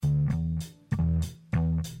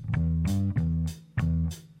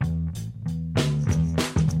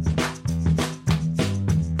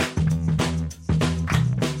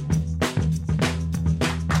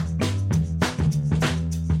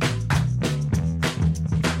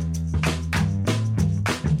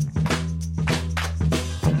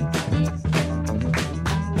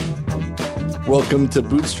Welcome to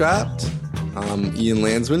Bootstrapped. I'm Ian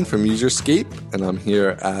Landsman from Userscape, and I'm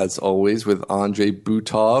here as always with Andre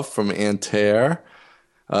Butov from Antair.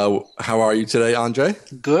 How are you today, Andre?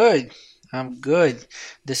 Good. I'm good.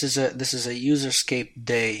 This is a Userscape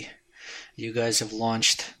day. You guys have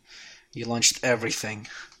launched. You launched everything.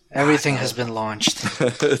 Everything has been launched.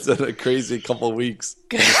 It's been a crazy couple of weeks.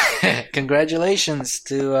 Congratulations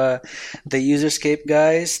to the Userscape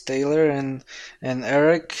guys, Taylor and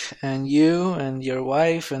Eric, and you and your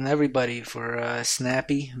wife and everybody for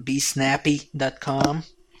Snappy, bsnappy.com.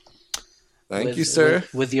 Thank you, sir.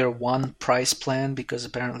 With your one price plan, because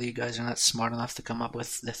apparently you guys are not smart enough to come up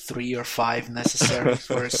with the 3 or 5 necessary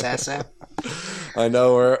for a SaaS app. I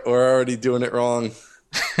know, we're already doing it wrong.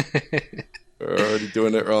 We're already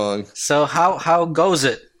doing it wrong. So how goes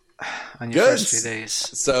it on your first few days?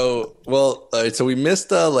 So we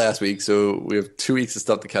missed last week, so we have 2 weeks of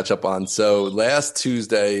stuff to catch up on. So last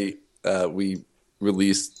Tuesday, we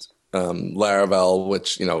released Laravel,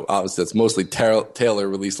 which, obviously it's mostly Taylor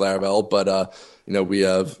released Laravel, but,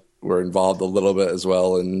 we're involved a little bit as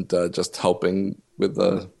well, and just helping with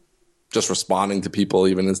just responding to people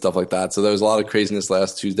even and stuff like that. So there was a lot of craziness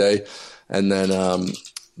last Tuesday. And then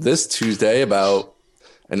this Tuesday, about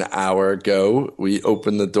an hour ago, we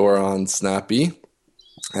opened the door on Snappy,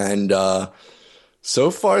 and so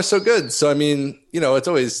far so good. So, I mean, it's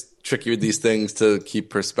always tricky with these things to keep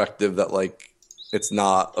perspective that, like, it's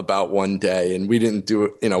not about one day, and we didn't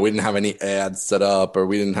do, we didn't have any ads set up, or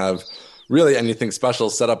we didn't have really anything special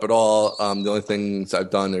set up at all. The only things I've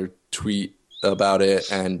done are tweet about it,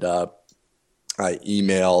 and I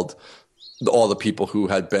emailed all the people who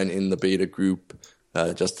had been in the beta group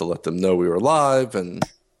just to let them know we were live, and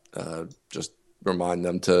just remind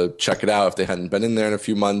them to check it out if they hadn't been in there in a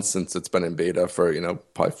few months, since it's been in beta for,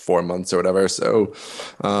 probably 4 months or whatever. So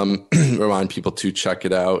remind people to check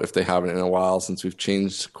it out if they haven't in a while, since we've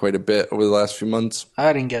changed quite a bit over the last few months.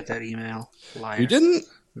 I didn't get that email. Liar. You didn't?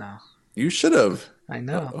 No. You should have. I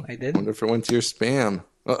know. Uh-oh. I didn't. I wonder if it went to your spam.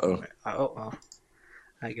 Uh-oh. Oh.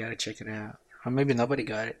 I gotta check it out. Or maybe nobody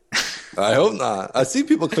got it. I hope not. I see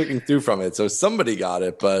people clicking through from it, so somebody got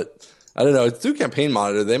it, but I don't know. It's through Campaign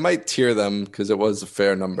Monitor. They might tier them because it was a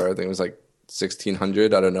fair number. I think it was like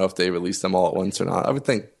 1,600. I don't know if they released them all at once or not. I would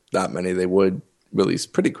think that many they would release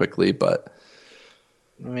pretty quickly, but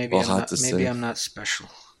maybe I'm not special.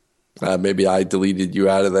 Maybe I deleted you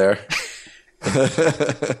out of there.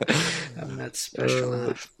 I'm not special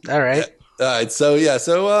enough. All right. All right. So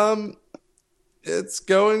it's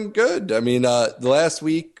going good. I mean, the last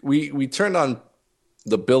week we turned on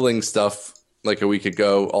the billing stuff like a week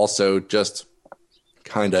ago, also just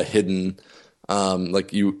kind of hidden.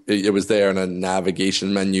 It was there in a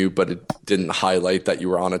navigation menu, but it didn't highlight that you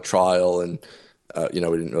were on a trial, and we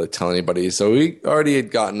didn't really tell anybody. So we already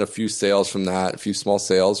had gotten a few sales from that, a few small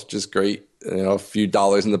sales, which is great. A few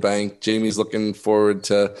dollars in the bank. Jamie's looking forward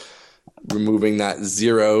to removing that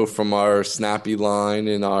 0 from our Snappy line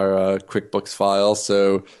in our QuickBooks file.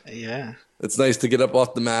 So yeah, it's nice to get up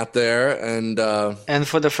off the mat there. And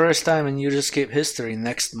for the first time in Userscape history,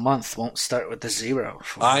 next month won't start with the 0.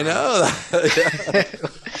 I know.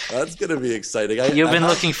 That's going to be exciting. You've been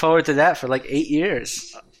looking forward to that for like 8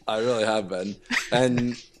 years. I really have been.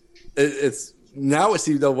 And it's now,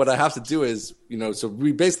 see, though, what I have to do is, so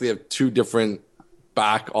we basically have 2 different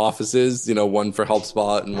back offices, one for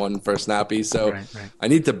HelpSpot and one for Snappy. So right. I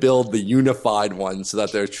need to build the unified one so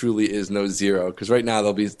that there truly is no 0. Because right now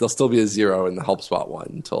there'll still be a 0 in the HelpSpot one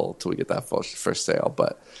until we get that first sale.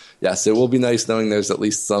 But yes, it will be nice knowing there's at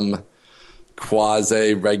least some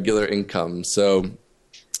quasi regular income. So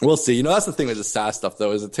we'll see. That's the thing with the SaaS stuff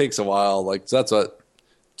though, is it takes a while. So that's what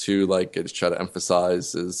I just try to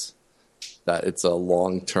emphasize, is that it's a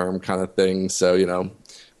long-term kind of thing. So,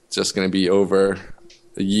 it's just going to be over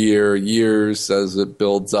a years as it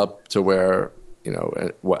builds up to where,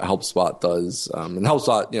 what HelpSpot does. And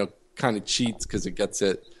HelpSpot, kind of cheats because it gets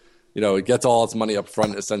all its money up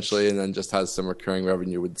front essentially, and then just has some recurring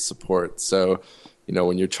revenue with support. So,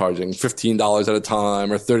 when you're charging $15 at a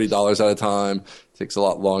time or $30 at a time, it takes a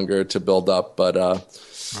lot longer to build up. But I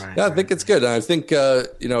think it's good. And I think,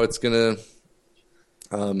 it's going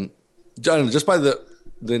to, just by the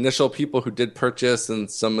initial people who did purchase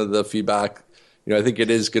and some of the feedback, I think it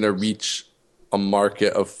is going to reach a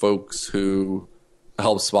market of folks who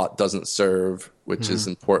HelpSpot doesn't serve, which is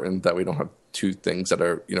important, that we don't have 2 things that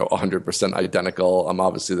are, 100% identical.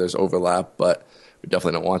 Obviously there's overlap, but we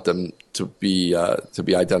definitely don't want them to be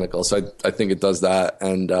identical. So I think it does that.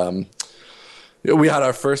 And we had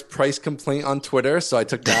our first price complaint on Twitter, so I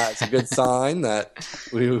took that as a good sign that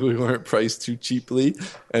we weren't priced too cheaply.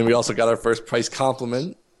 And we also got our first price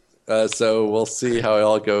compliment So we'll see how it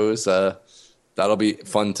all goes. That'll be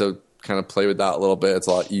fun to kind of play with that a little bit. It's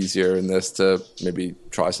a lot easier in this to maybe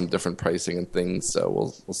try some different pricing and things. So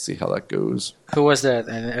we'll see how that goes. Who was that?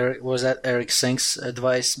 And was that Eric Sink's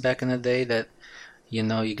advice back in the day that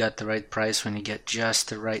you got the right price when you get just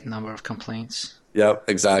the right number of complaints? Yep,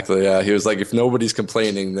 exactly. Yeah, he was like, if nobody's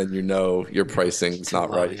complaining, then your pricing's not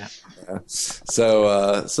right. Yeah.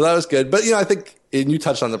 So that was good. But I think you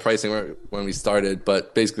touched on the pricing when we started.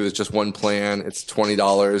 But basically, there's just one plan. It's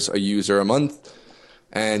 $20 a user a month,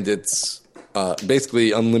 and it's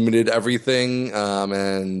basically unlimited everything.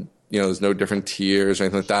 And there's no different tiers or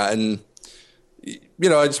anything like that. And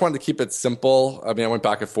I just wanted to keep it simple. I mean, I went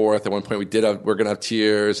back and forth. At one point, we're gonna have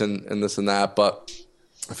tiers and this and that, but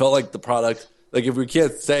I felt like the product. Like, if we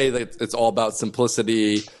can't say that it's all about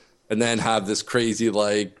simplicity and then have this crazy,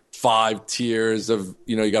 5 tiers of,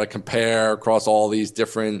 you got to compare across all these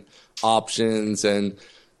different options. And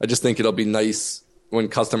I just think it'll be nice when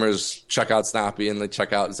customers check out Snappy and they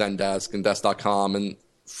check out Zendesk and Desk.com and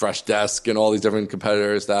Freshdesk and all these different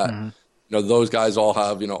competitors that, those guys all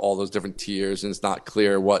have, all those different tiers, and it's not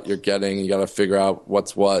clear what you're getting. You got to figure out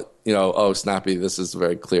what's what, Snappy, this is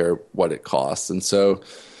very clear what it costs. And so...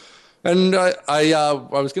 And I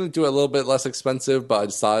was going to do it a little bit less expensive, but I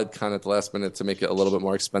decided kind of at the last minute to make it a little bit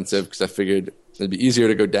more expensive because I figured it'd be easier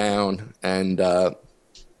to go down, and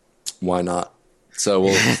why not? So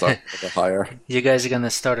we'll start a bit higher. You guys are going to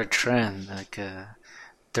start a trend.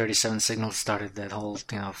 37 Signals started that whole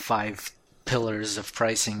 5 pillars of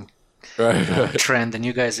pricing trend, and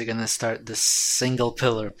you guys are going to start the single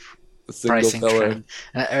pillar pricing trend.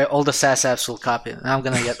 And all the SaaS apps will copy it. And I'm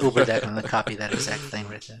going to get UberDeck and copy that exact thing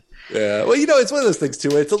right there. Yeah. Well, it's one of those things,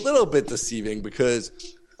 too. It's a little bit deceiving because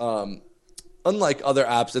unlike other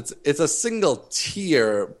apps, it's a single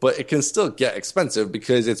tier, but it can still get expensive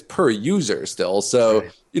because it's per user still. So,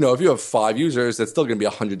 if you have 5 users, it's still going to be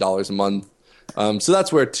 $100 a month. So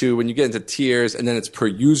that's where, too, when you get into tiers and then it's per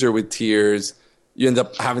user with tiers, you end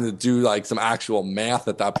up having to do some actual math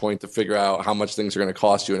at that point to figure out how much things are going to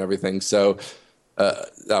cost you and everything. So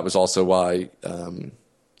that was also why,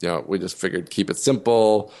 we just figured keep it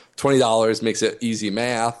simple. $20 makes it easy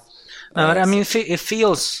math. I mean, it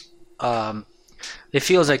feels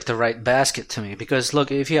like the right basket to me because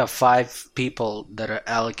look, if you have 5 people that are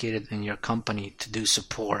allocated in your company to do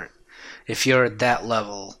support, if you're at that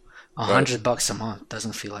level, $100 a month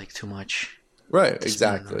doesn't feel like too much. Right.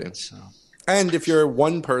 Exactly. And if you're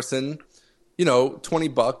one person,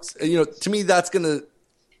 $20, to me, that's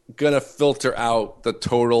gonna filter out the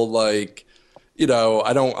total, I'm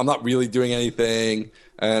not really doing anything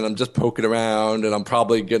and I'm just poking around and I'm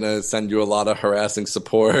probably gonna send you a lot of harassing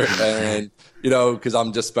support and, because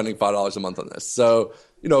I'm just spending $5 a month on this. So,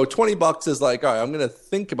 $20 is all right, I'm gonna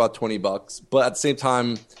think about $20, but at the same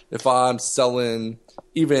time, if I'm selling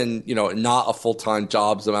even, not a full-time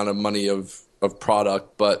job's amount of money of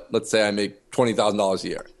product, but let's say I make $20,000 a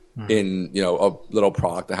year in, a little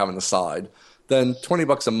product I have on the side, then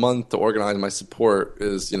 $20 a month to organize my support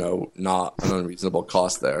is, not an unreasonable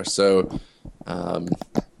cost there. So,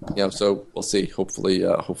 so we'll see. Hopefully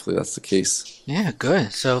that's the case. Yeah,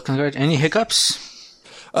 good. So any hiccups?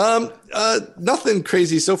 Nothing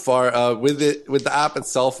crazy so far. With the app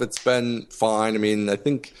itself, it's been fine. I mean, I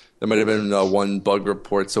think there might have been one bug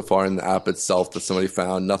report so far in the app itself that somebody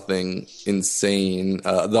found. Nothing insane.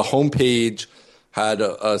 The homepage had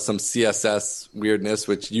some CSS weirdness,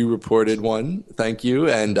 which you reported one. Thank you.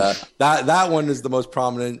 And that one is the most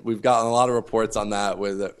prominent. We've gotten a lot of reports on that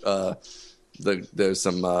with there's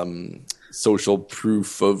some social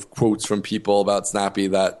proof of quotes from people about Snappy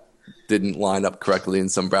that didn't line up correctly in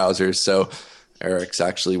some browsers. So Eric's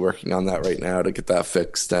actually working on that right now to get that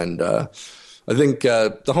fixed. And I think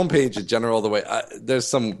the homepage in general, there's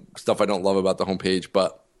some stuff I don't love about the homepage,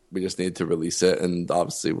 but we just need to release it. And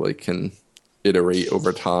obviously we can iterate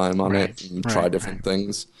over time on it and try different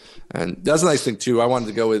things. And that's a nice thing too. I wanted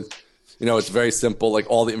to go with, it's very simple.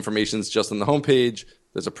 All the information's just on the homepage.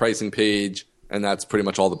 There's a pricing page, and that's pretty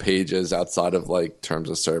much all the pages outside of terms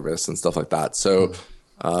of service and stuff like that. So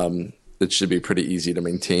it should be pretty easy to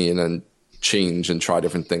maintain and change and try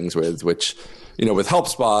different things with, which, with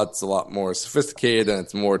HelpSpot, it's a lot more sophisticated and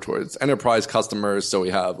it's more towards enterprise customers. So we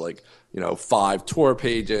have 5 tour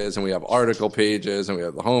pages and we have article pages and we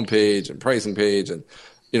have the homepage and pricing page. And,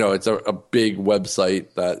 it's a big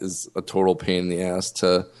website that is a total pain in the ass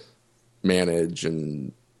to manage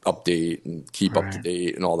and update and keep up to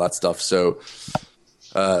date and all that stuff. So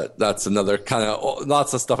that's another kind of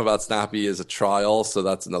lots of stuff about Snappy is a trial. So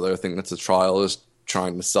that's another thing that's a trial is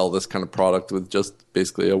trying to sell this kind of product with just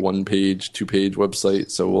basically a 1-page, 2-page website.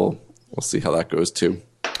 So we'll see how that goes too.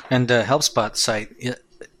 And the HelpSpot site,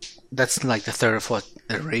 that's like the third or fourth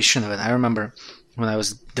iteration of it. I remember when I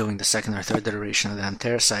was doing the second or third iteration of the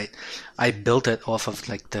Antair site, I built it off of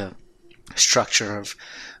like the structure of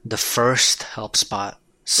the first HelpSpot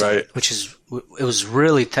site, right. which is, it was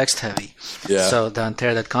really text heavy. Yeah. So the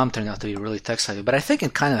Antair.com turned out to be really text heavy. But I think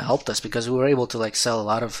it kind of helped us because we were able to like sell a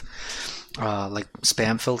lot of like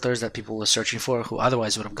spam filters that people were searching for, who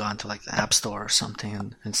otherwise would have gone to like the App Store or something,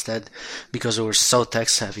 and instead, because we were so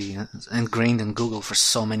text heavy and ingrained in Google for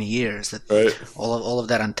so many years, that right. all of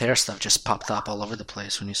that Antair stuff just popped up all over the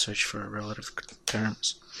place when you search for relative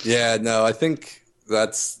terms. Yeah, no, I think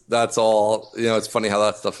that's all. You know, it's funny how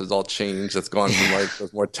that stuff has all changed. It's gone from like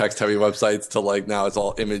those more text heavy websites to like now it's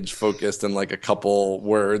all image focused and like a couple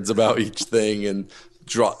words about each thing and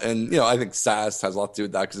you know, I think SaaS has a lot to do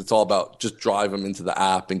with that because it's all about just drive them into the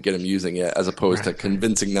app and get them using it as opposed to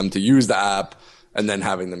convincing them to use the app and then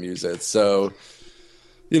having them use it. So,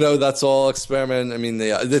 you know, that's all experiment. I mean, the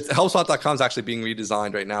HelpSpot.com is actually being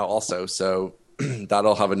redesigned right now also. So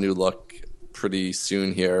that'll have a new look pretty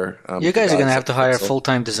soon here. You guys are going to have to hire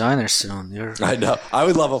full-time designers soon. I know. I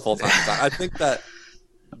would love a full-time designer. I think that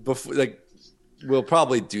before, like, we'll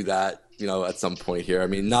probably do that, you know, at some point here. I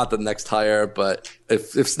mean, not the next hire, but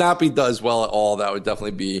if Snappy does well at all, that would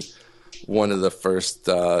definitely be one of the first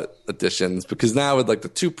additions, because now with like the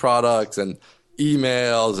 2 products and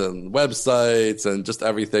emails and websites and just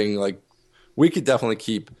everything, like we could definitely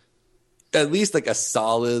keep at least like a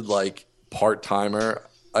solid like part-timer.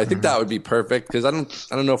 I think that would be perfect because I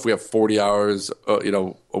don't know if we have 40 hours, you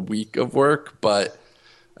know, a week of work, but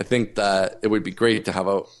I think that it would be great to have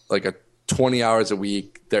a 20 hours a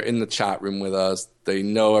week. They're in the chat room with us. They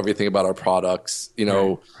know everything about our products. You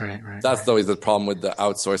know, that's always the problem with the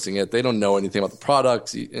outsourcing it. They don't know anything about the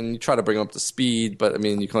products, and you try to bring them up to speed, but I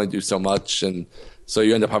mean, you can only do so much, and so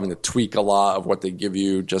you end up having to tweak a lot of what they give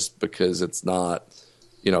you just because it's not,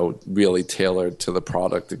 you know, really tailored to the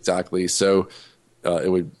product exactly. So it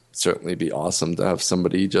would certainly be awesome to have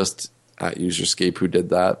somebody just at Userscape who did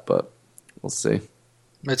that, but we'll see.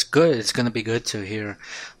 It's good. It's going to be good to hear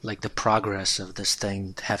like the progress of this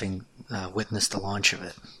thing, having witnessed the launch of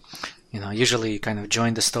it. You know, usually you kind of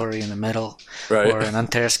join the story in the middle, or in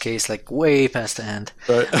Antair's case, like way past the end.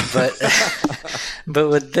 Right. But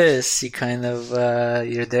with this, you kind of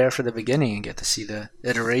you're there for the beginning and get to see the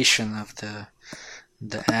iteration of the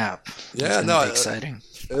app. Yeah, no, exciting.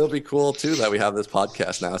 It'll be cool too that we have this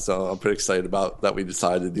podcast now. So I'm pretty excited about that we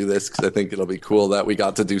decided to do this because I think it'll be cool that we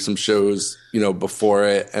got to do some shows, you know, before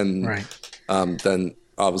it, and then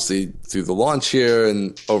obviously through the launch here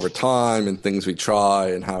and over time and things we try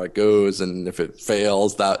and how it goes, and if it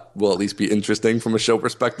fails, that will at least be interesting from a show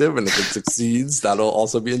perspective, and if it succeeds, that'll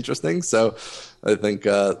also be interesting. So I think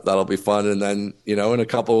that'll be fun. And then, you know, in a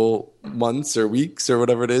couple months or weeks or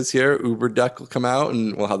whatever it is here, UberDeck will come out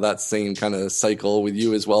and we'll have that same kind of cycle with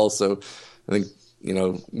you as well. So I think, you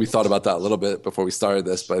know, we thought about that a little bit before we started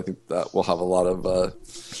this, but I think that we'll have a lot of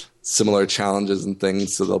similar challenges and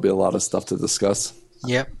things. So there'll be a lot of stuff to discuss.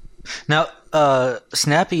 Yep. Now,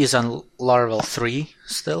 Snappy is on Laravel 3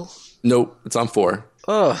 still? Nope, it's on 4.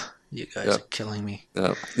 Oh, you guys are killing me.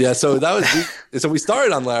 Yeah, so that was so we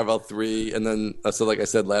started on Laravel 3, and then so like I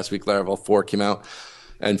said last week, Laravel 4 came out,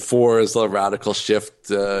 and 4 is a radical shift.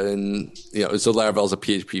 And you know, so Laravel is a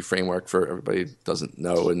PHP framework for everybody who doesn't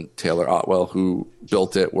know, and Taylor Otwell, who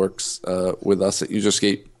built it, works with us at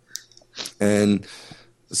Userscape, and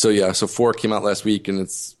so 4 came out last week, and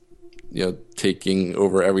it's, you know, taking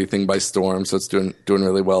over everything by storm. So it's doing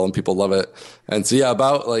really well, and people love it. And so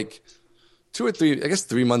about like 2 or 3, I guess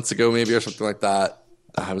 3 months ago maybe, or something like that,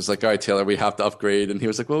 I was like, all right, Taylor, we have to upgrade. And he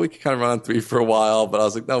was like, well, we can kind of run on 3 for a while. But I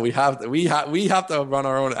was like, no, we have to run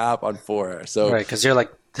our own app on 4. So right, because you're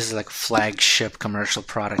like, this is like flagship commercial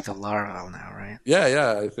product of Laravel now, right?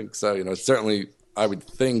 Yeah, I think so. You know, certainly I would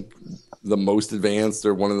think the most advanced,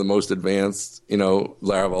 or one of the most advanced, you know,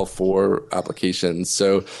 Laravel 4 applications.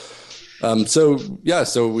 So we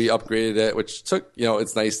upgraded it, which took, you know,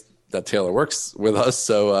 it's nice that Taylor works with us.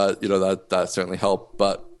 So, you know, that certainly helped.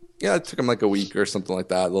 But yeah, it took him like a week or something like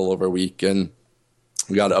that, a little over a week. And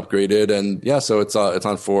we got it upgraded. And yeah, so it's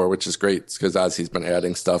on 4, which is great because as he's been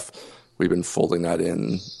adding stuff, we've been folding that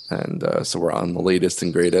in. And so we're on the latest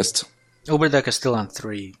and greatest. UberDeck is still on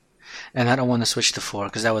 3. And I don't want to switch to 4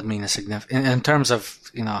 because that would mean a significant, in terms of,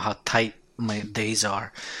 you know, how tight my days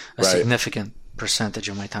are, significant percentage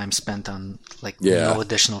of my time spent on like no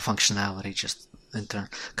additional functionality, just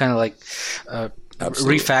kind of like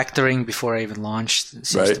refactoring before I even launched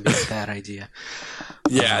seems to be a bad idea.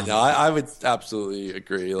 Yeah, no, I would absolutely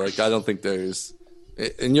agree. Like, I don't think there's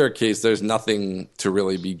in your case, there's nothing to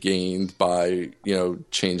really be gained by,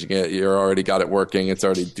 changing it. You already got it working. It's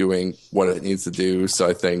already doing what it needs to do. So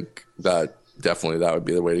I think that definitely that would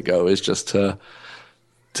be the way to go, is just to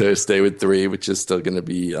stay with 3, which is still going to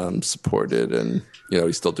be supported, and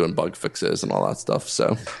he's still doing bug fixes and all that stuff.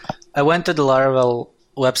 So I went to the Laravel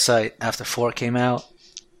website after 4 came out,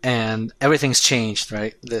 and everything's changed,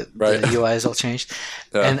 right? The UI is all changed.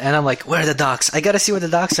 Yeah. And I'm like, where are the docs? I got to see where the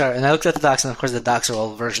docs are. And I looked at the docs, and of course the docs are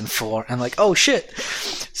all version 4. And I'm like, oh shit.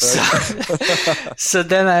 Right. So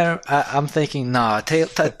then I'm thinking, nah,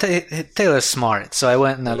 Taylor's smart. So I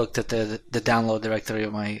went and I looked at the download directory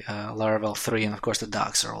of my Laravel 3, and of course the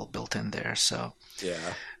docs are all built in there. So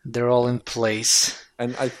yeah, they're all in place.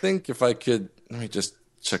 And I think if I could, let me just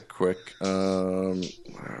check quick.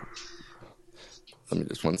 Let me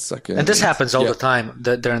just 1 second. And this happens all the time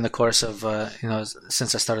during the course of,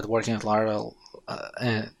 since I started working with Laravel.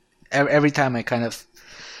 Every time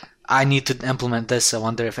I need to implement this, I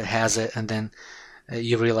wonder if it has it. And then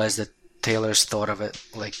you realize that Taylor's thought of it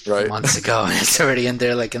months ago. And it's already in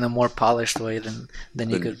there in a more polished way than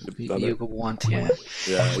you could want. Yeah.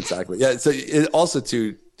 Yeah, exactly. Yeah. So also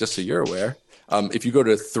just so you're aware, if you go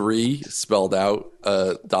to 3 spelled out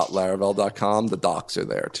 .laravel.com, the docs are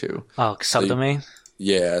there too. Oh, subdomain?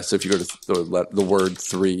 So if you go to the word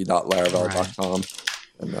 3.laravel.com,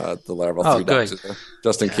 and the Laravel 3 docs are there,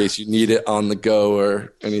 just in case you need it on the go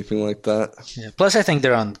or anything like that. Yeah. Plus, I think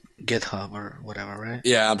they're on GitHub or whatever, right?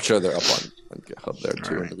 Yeah, I'm sure they're up on GitHub there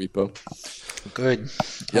too, in the repo. Good.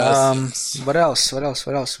 Yes. What else?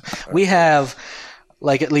 Right. We have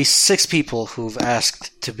at least 6 people who've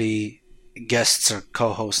asked to be guests or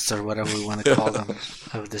co-hosts or whatever we want to call them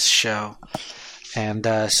of this show. And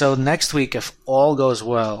so next week, if all goes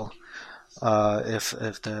well, if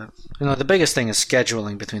the biggest thing is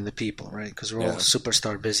scheduling between the people, right? Because we're all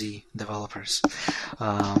superstar busy developers.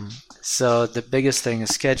 So the biggest thing is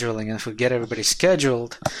scheduling, and if we get everybody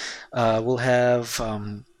scheduled, we'll have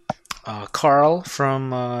Carl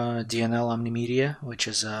from DNL Omnimedia, which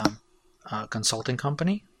is a consulting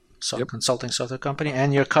company, consulting software company,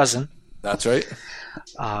 and your cousin. That's right.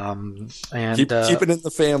 And keep it in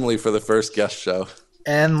the family for the first guest show.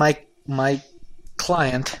 And my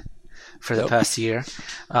client for the past year.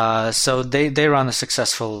 So they run a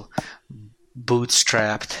successful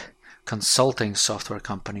bootstrapped consulting software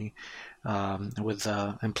company with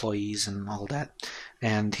employees and all that.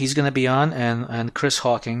 And he's going to be on, and Chris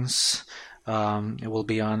Hawkins will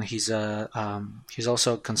be on. He's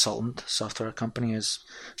also a consultant. Software company, has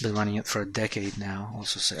been running it for a decade now,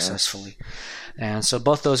 also successfully. And so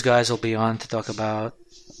both those guys will be on to talk about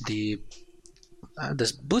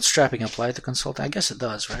does bootstrapping apply to consulting? I guess it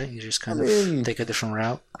does, right? You just kind of take a different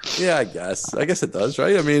route. Yeah, I guess it does,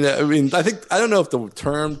 right? I mean, I don't know if the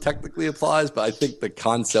term technically applies, but I think the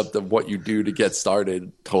concept of what you do to get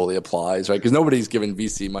started totally applies, right? Because nobody's given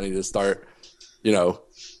VC money to start,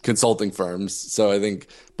 consulting firms. So I think,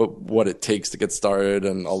 but what it takes to get started,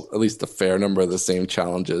 and at least a fair number of the same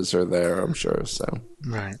challenges are there, I'm sure. So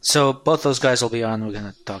right. So both those guys will be on. We're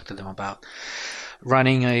going to talk to them about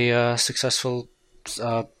running a successful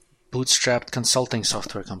bootstrapped consulting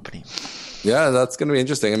software company. Yeah, that's going to be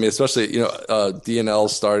interesting. I mean, especially, DNL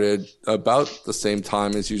started about the same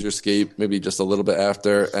time as Userscape, maybe just a little bit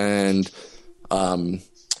after. And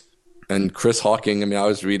Chris Hawking, I mean, I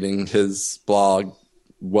was reading his blog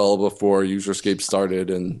well before Userscape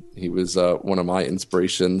started, and he was one of my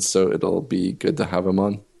inspirations. So it'll be good to have him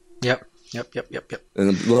on. Yep. And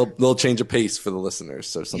a little change of pace for the listeners,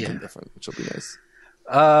 so something different, which will be nice.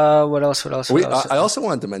 What else? I also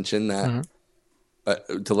wanted to mention that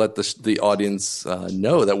to let the audience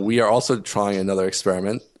know that we are also trying another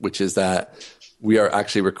experiment, which is that we are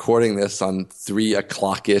actually recording this on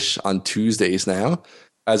 3:00-ish on Tuesdays now,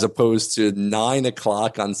 as opposed to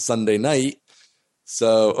 9:00 on Sunday night.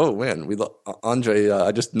 So, Andre,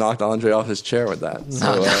 I just knocked Andre off his chair with that.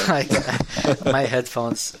 So, my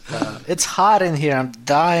headphones. It's hot in here. I'm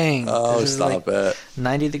dying. Oh, stop it.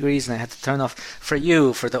 90 degrees, and I had to turn off. For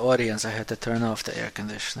the audience, I had to turn off the air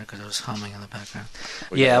conditioner because it was humming in the background.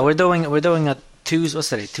 We're doing a Tuesday. What's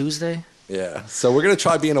today? Tuesday? Yeah. So we're going to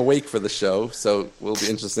try being awake for the show. So we'll be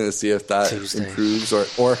interested to see if that improves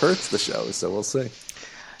or hurts the show. So we'll see.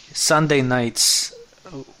 Sunday nights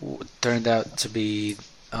turned out to be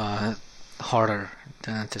harder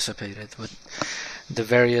than anticipated, with the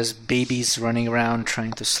various babies running around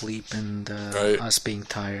trying to sleep and us being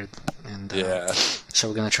tired. And so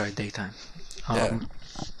we're gonna try daytime. I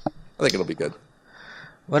think it'll be good.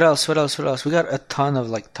 What else? We got a ton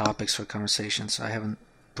of topics for conversations. I haven't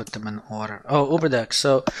put them in order. Oh, UberDeck.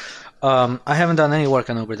 So I haven't done any work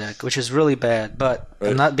on UberDeck, which is really bad, but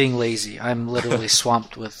I'm not being lazy. I'm literally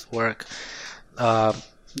swamped with work.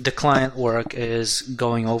 The client work is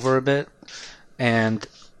going over a bit, and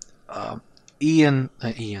Ethan.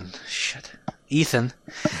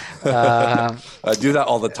 I do that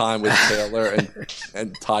all the time with Taylor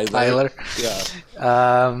and Tyler.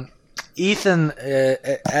 Yeah. Ethan,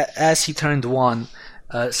 as he turned 1,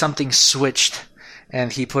 something switched,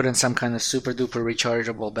 and he put in some kind of super duper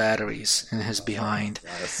rechargeable batteries in his behind.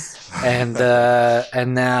 Yes. And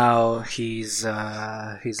now he's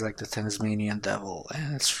like the Tasmanian devil,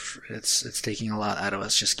 and it's taking a lot out of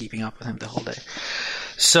us just keeping up with him the whole day.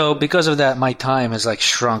 So because of that, my time has like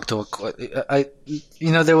shrunk to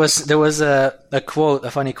there was a quote,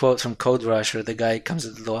 a funny quote from Code Rush, where the guy comes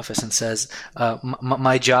into the office and says,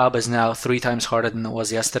 my job is now 3 times harder than it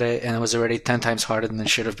was yesterday, and it was already 10 times harder than it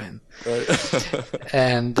should have been. Right.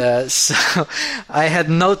 And so I had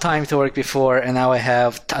no time to work before, and now I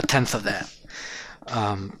have a tenth of that.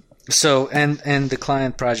 So the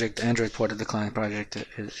client project, Android port of the client project,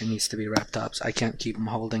 it needs to be wrapped up. So I can't keep them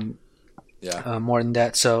holding more than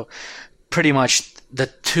that. So pretty much the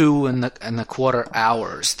 2.25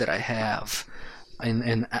 hours that I have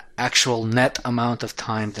in actual net amount of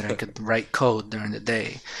time that I could write code during the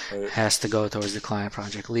day has to go towards the client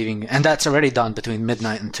project, and that's already done between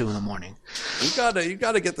midnight and 2 in the morning. You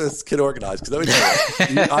gotta get this kid organized, because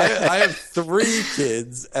I have 3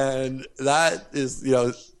 kids, and that is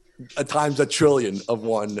at times a trillion of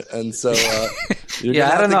one, and so I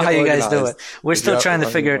don't know how you guys do it. We're still trying to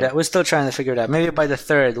figure it out. Maybe by the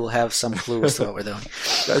 3rd we'll have some clue as to what we're doing.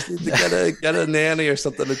 You guys need to get a nanny or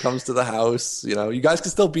something that comes to the house. You guys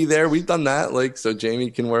can still be there. We've done that, so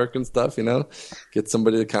Jamie can work and stuff. Get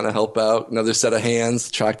somebody to kind of help out. Another set of hands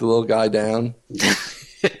to track the little guy down.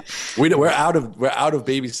 We're out of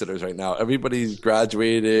babysitters right now. Everybody's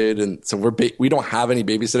graduated, and so we don't have any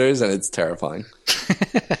babysitters, and it's terrifying.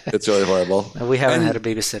 It's really horrible. We haven't had a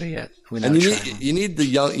babysitter yet. And you need the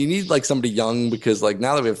young. You need somebody young, because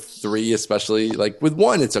now that we have 3, especially with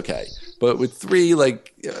 1, it's okay, but with 3,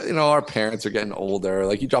 our parents are getting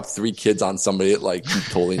older. You drop 3 kids on somebody, it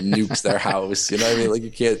totally nukes their house. You know what I mean?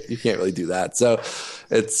 You can't really do that. So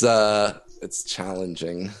it's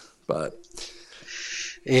challenging, but.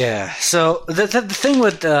 Yeah. So the thing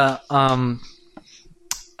with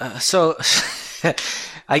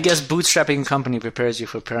I guess bootstrapping a company prepares you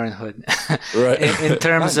for parenthood. Right. in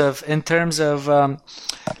terms of how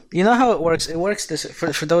it works. It works this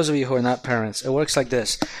for those of you who are not parents. It works like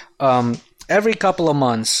this. Every couple of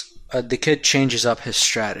months, the kid changes up his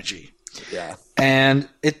strategy. Yeah. And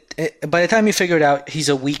by the time you figure it out, he's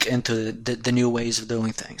a week into the new ways of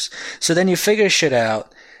doing things. So then you figure shit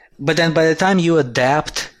out. But then by the time you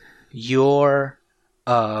adapt your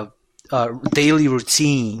daily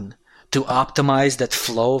routine to optimize that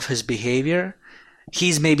flow of his behavior,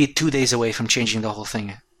 he's maybe 2 days away from changing the whole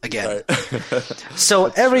thing again. Right.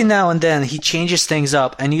 So every now and then he changes things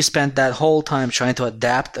up, and you spend that whole time trying to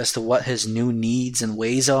adapt as to what his new needs and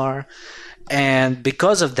ways are. And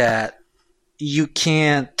because of that, you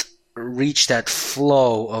can't reach that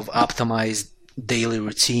flow of optimized daily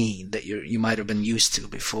routine that you might have been used to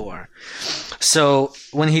before. So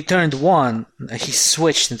when he turned 1, he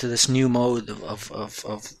switched into this new mode of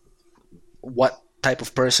what type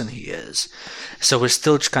of person he is. So we're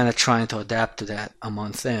still kind of trying to adapt to that a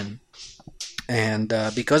month in, and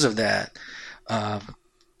because of that, I'm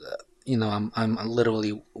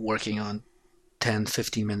literally working on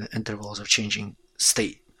 10-15 minute intervals of changing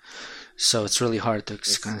state. So it's really hard to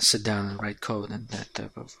just kind of sit down and write code in that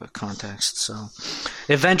type of context. So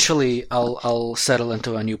eventually I'll settle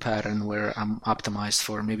into a new pattern where I'm optimized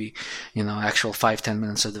for maybe, actual 5-10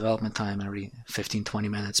 minutes of development time every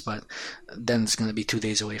 15-20 minutes. But then it's going to be 2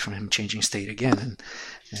 days away from him changing state again. And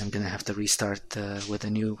I'm going to have to restart with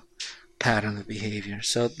a new pattern of behavior.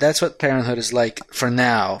 So that's what parenthood is like for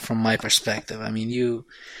now, from my perspective. I mean, you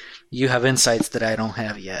have insights that I don't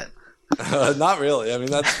have yet. Not really. I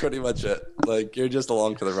mean, that's pretty much it. You're just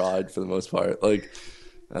along for the ride for the most part.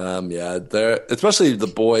 They're, especially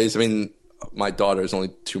the boys. I mean, my daughter is only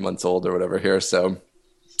 2 months old or whatever here, so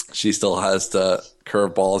she still has the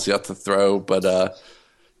curveballs yet to throw. But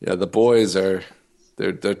the boys they're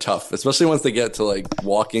tough, especially once they get to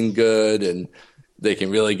walking good and they can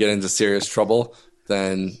really get into serious trouble.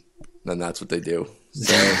 Then that's what they do.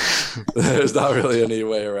 So there's not really any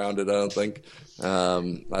way around it, I don't think. I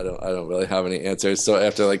don't really have any answers. So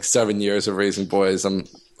after 7 years of raising boys,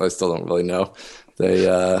 I still don't really know. They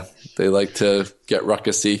like to get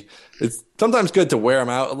ruckusy. It's sometimes good to wear them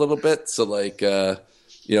out a little bit. So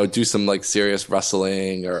do some like serious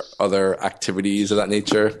wrestling or other activities of that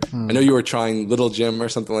nature. I know you were trying Little Gym or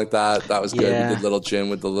something like that. That was good. Yeah. We did Little Gym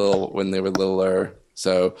with when they were littler.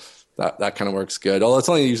 So that kind of works good. Although it's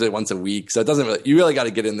only usually once a week. So it doesn't really, you really got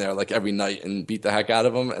to get in there like every night and beat the heck out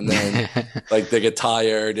of them. And then like they get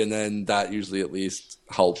tired, and then that usually at least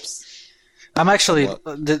helps. I'm actually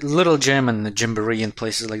the Little Gym and the Gymboree and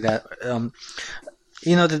places like that.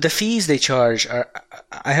 The fees they charge are.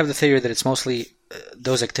 I have the theory that it's mostly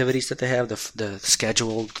those activities that they have, the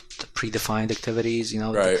scheduled, the predefined activities.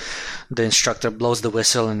 Right. The instructor blows the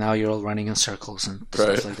whistle, and now you're all running in circles and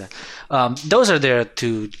stuff like that. Those are there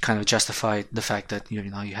to kind of justify the fact that you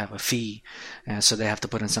have a fee, and so they have to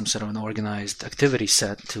put in some sort of an organized activity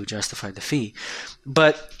set to justify the fee.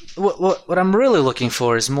 But what I'm really looking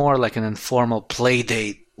for is more like an informal play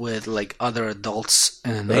date with like other adults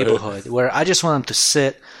in the neighborhood, where I just want him to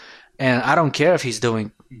sit, and I don't care if he's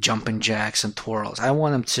doing jumping jacks and twirls. I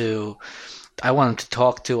want him to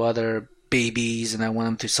talk to other babies, and I want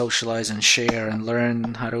him to socialize and share and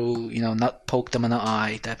learn how to not poke them in the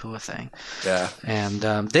eye, type of a thing. Yeah. And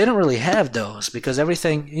they don't really have those, because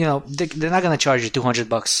everything they're not going to charge you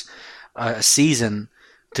 $200 a season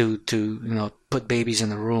to put babies in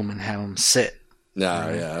the room and have them sit. No,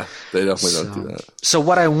 right? Yeah, they definitely don't do that. So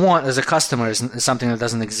what I want as a customer is something that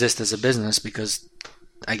doesn't exist as a business, because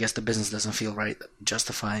I guess the business doesn't feel right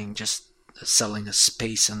justifying just selling a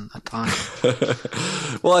space and a time.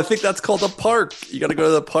 Well, I think that's called a park. You got to go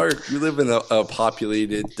to the park. You live in a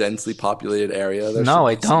populated, densely populated area. No,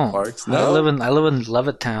 I don't. Parks. No? I live in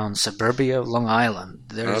Levittown, suburbia of Long Island.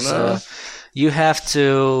 There's you have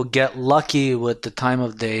to get lucky with the time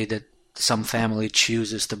of day that some family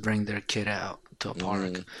chooses to bring their kid out to a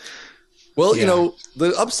park. Well,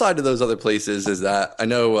 the upside of those other places is that I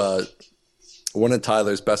know one of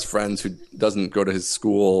Tyler's best friends, who doesn't go to his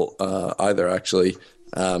school either, actually,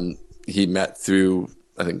 he met through,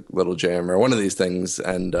 I think, Little Jam or one of these things.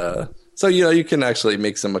 And so, you can actually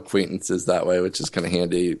make some acquaintances that way, which is kind of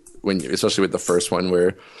handy, especially with the first one,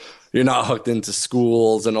 where you're not hooked into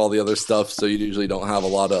schools and all the other stuff. So you usually don't have a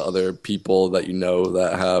lot of other people that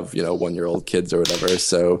that have, 1-year-old kids or whatever.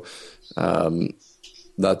 So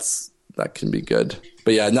that can be good.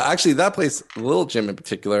 But yeah, no, actually that place, Little Gym in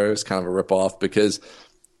particular, is kind of a ripoff, because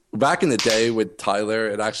back in the day with Tyler,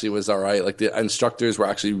 it actually was all right. Like the instructors were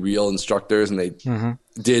actually real instructors, and they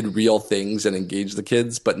did real things and engaged the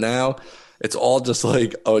kids. But now it's all just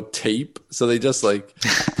like a tape. So they just like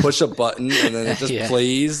push a button, and then it just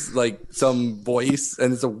plays like some voice,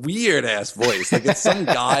 and it's a weird ass voice. Like it's some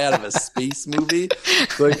guy out of a space movie.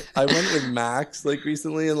 Like I went with Max like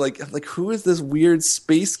recently, and like who is this weird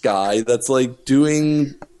space guy that's like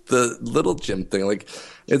doing the Little Gym thing? Like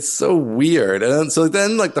it's so weird. And so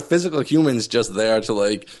then like the physical human's just there to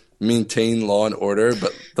like maintain law and order,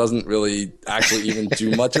 but doesn't really actually even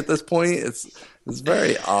do much at this point. It's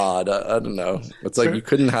very odd. I don't know. It's like you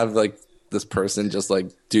couldn't have like this person just like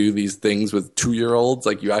do these things with 2-year-olds.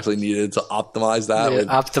 Like you actually needed to optimize that.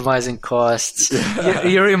 Optimizing costs.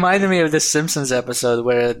 You reminded me of the Simpsons episode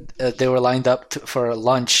where they were lined up for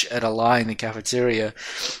lunch at a line in cafeteria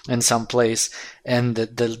in some place, and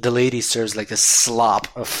the lady serves like a slop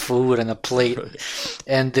of food on a plate,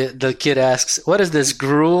 and the kid asks, "What is this,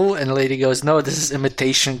 gruel?" And the lady goes, "No, this is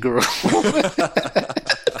imitation gruel."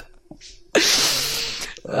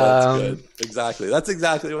 That's good. Exactly. That's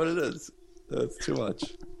exactly what it is. That's too much.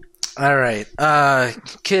 All right.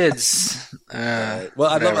 Kids. Well,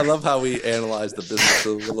 I love how we analyzed the business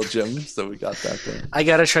of Little Gym, so we got that thing. I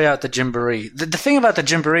got to try out the Gymboree. The thing about the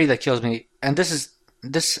Gymboree that kills me, and this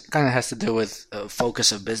kind of has to do with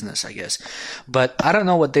focus of business, I guess. But I don't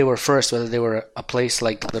know what they were first, whether they were a place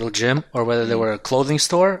like Little Gym or whether they were a clothing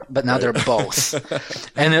store, but now they're both.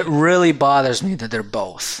 And it really bothers me that they're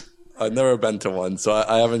both. I've never been to one, so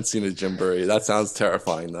I haven't seen a Gymboree. That sounds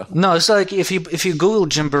terrifying, though. No, it's like if you Google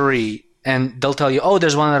Gymboree, and they'll tell you, oh,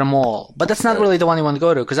 there's one at a mall. But that's not really the one you want to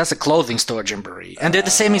go to, because that's a clothing store, Gymboree. And they're the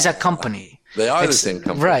same exact company. They are the same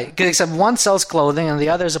company. Right, except one sells clothing and the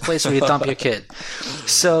other is a place where you dump your kid.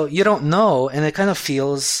 So you don't know, and it kind of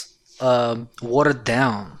feels watered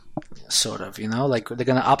down, sort of, like they're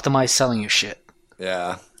going to optimize selling your shit.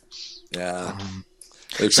 Yeah.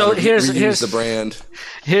 So here's the brand.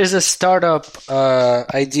 Here's a startup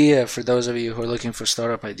idea for those of you who are looking for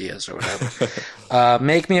startup ideas or whatever.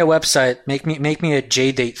 Make me a website. Make me a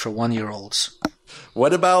JDate for 1-year-olds.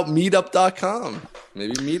 What about Meetup.com?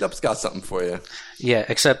 Maybe Meetup's got something for you. Yeah,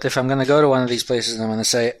 except if I'm going to go to one of these places, I'm going to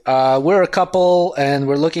say, we're a couple and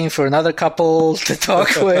we're looking for another couple to talk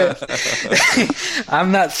with.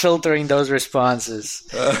 I'm not filtering those responses.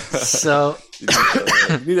 So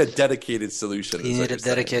You need a dedicated solution. You need a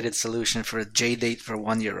dedicated solution for a J-date for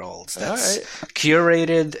 1-year-olds. That's right.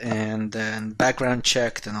 Curated and background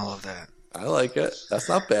checked and all of that. I like it. That's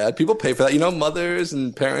not bad. People pay for that. You know, mothers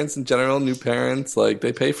and parents in general, new parents, like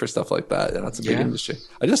they pay for stuff like that. And that's a big industry.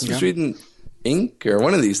 I just was reading Inc. or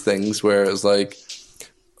one of these things where it was like,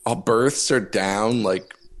 births are down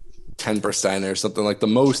like 10% or something, like the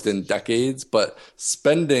most in decades, but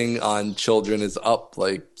spending on children is up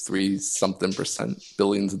like 3-something%,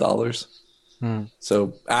 billions of dollars.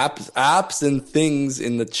 So apps and things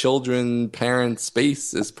in the children parent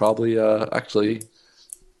space is probably actually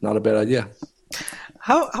not a bad idea.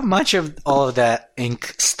 How much of all of that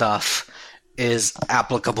Inc. stuff is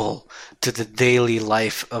applicable to the daily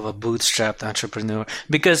life of a bootstrapped entrepreneur?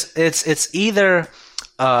 Because it's either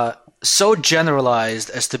so generalized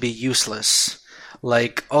as to be useless.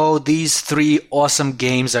 Like, oh, these 3 awesome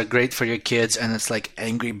games are great for your kids, and it's like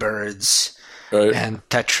Angry Birds and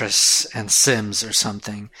Tetris and Sims or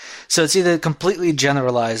something. So it's either completely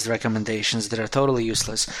generalized recommendations that are totally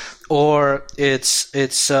useless, or it's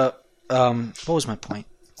what was my point?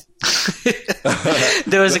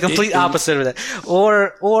 There was a complete opposite of that.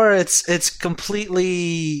 Or it's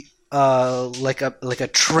completely like a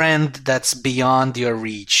trend that's beyond your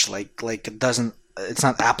reach. Like it's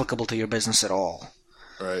not applicable to your business at all.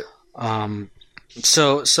 Right.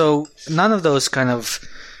 So none of those kind of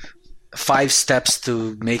 5 steps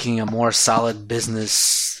to making a more solid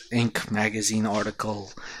business Inc. magazine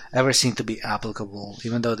article ever seem to be applicable,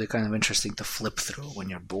 even though they're kind of interesting to flip through when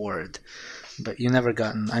you're bored. But I never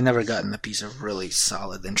gotten a piece of really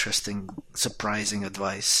solid, interesting, surprising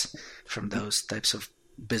advice from those types of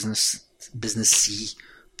businessy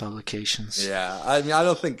publications. Yeah, I mean, I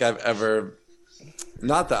don't think I've ever,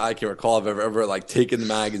 not that I can recall, I've ever like taken the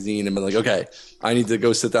magazine and been like, okay, I need to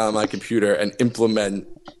go sit down on my computer and implement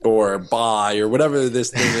or buy or whatever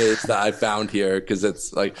this thing is that I found here, because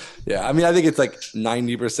it's like, yeah, I mean, I think it's like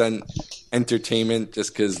 90% entertainment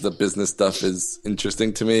just because the business stuff is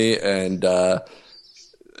interesting to me, and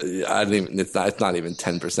it's not even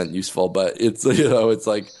 10% useful, but it's, you know, it's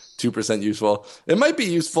like 2% useful. It might be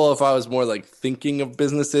useful if I was more like thinking of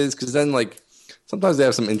businesses, because then like sometimes they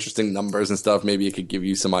have some interesting numbers and stuff. Maybe it could give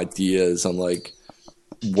you some ideas on like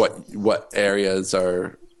what areas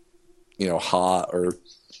are, you know, hot or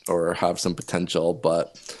have some potential.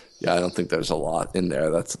 But yeah, I don't think there's a lot in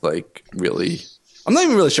there that's like really, I'm not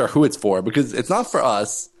even really sure who it's for, because it's not for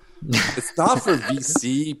us. It's not for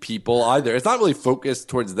VC people either. It's not really focused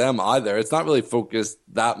towards them either. It's not really focused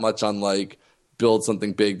that much on like build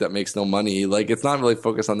something big that makes no money. Like, it's not really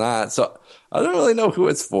focused on that. So I don't really know who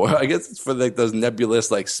it's for. I guess it's for like those nebulous,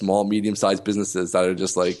 like small, medium-sized businesses that are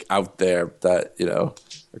just like out there that, you know,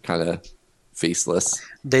 are kind of faceless.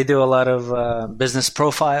 They do a lot of business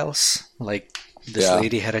profiles. Like this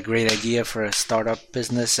lady had a great idea for a startup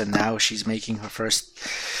business, and now she's making her first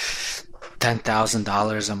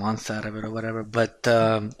 $10,000 a month out of it or whatever. But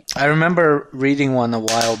I remember reading one a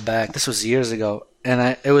while back. This was years ago.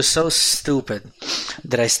 And it was so stupid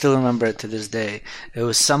that I still remember it to this day. It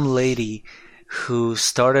was some lady who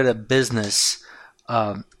started a business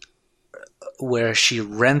where she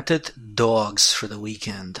rented dogs for the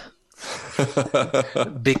weekend.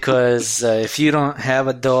 Because if you don't have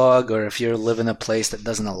a dog, or if you live in a place that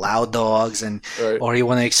doesn't allow dogs, and or you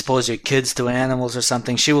want to expose your kids to animals or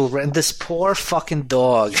something, she will rent this poor fucking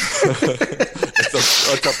dog.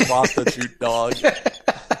 It's a prostitute dog.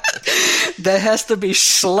 That has to be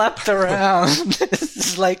schlepped around.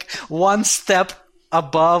 It's like one step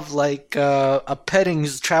above like a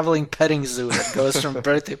traveling petting zoo that goes from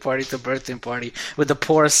birthday party to birthday party, with the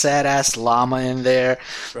poor sad ass llama in there.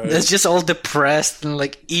 It's just all depressed and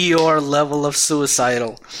like Eeyore level of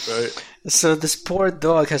suicidal. Right. So this poor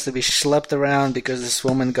dog has to be schlepped around because this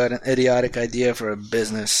woman got an idiotic idea for a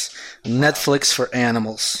business. Netflix for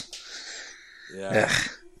animals. Yeah. Ugh.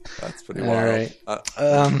 That's pretty wild. All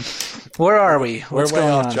right. Where are we? What's We're way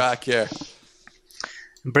going off on? track here.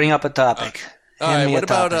 Bring up a topic. All right. What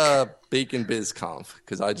about Bacon Biz Conf?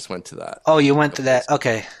 Because I just went to that. Oh, you went to that.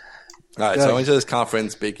 Okay. All right. So I went to this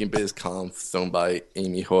conference, Bacon Biz Conf, thrown by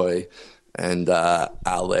Amy Hoy and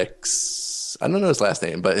Alex. I don't know his last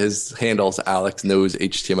name, but his handle's Alex Knows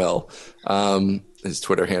HTML. His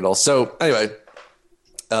Twitter handle. So anyway,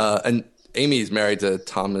 and Amy's married to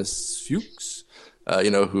Thomas Fuchs.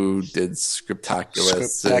 Who did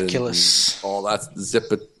Scriptaculous and all that,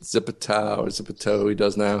 Zippito he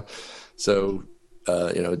does now. So,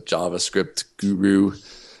 JavaScript guru.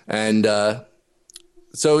 And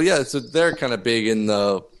so they're kind of big in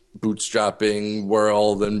the bootstrapping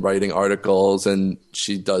world and writing articles, and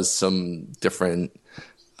she does some different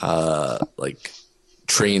like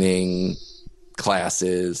training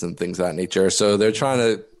classes and things of that nature. So they're trying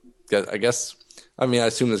to get, I guess, I mean, I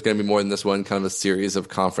assume there's going to be more than this one, kind of a series of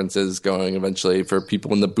conferences going eventually for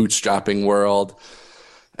people in the bootstrapping world.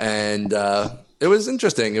 And it was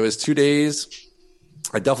interesting. It was 2 days.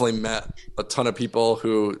 I definitely met a ton of people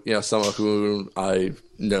who, some of whom I've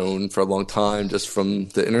known for a long time just from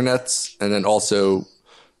the internets, and then also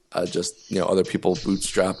just, other people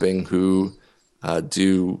bootstrapping who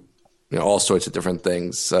do, all sorts of different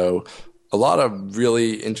things. So a lot of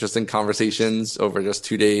really interesting conversations over just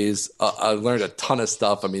 2 days. I learned a ton of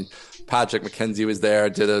stuff. I mean, Patrick McKenzie was there,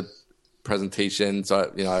 did a presentation.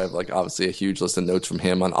 So, I have obviously a huge list of notes from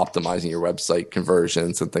him on optimizing your website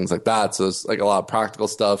conversions and things like that. So there's a lot of practical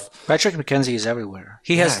stuff. Patrick McKenzie is everywhere.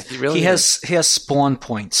 He has spawn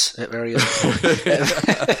points at various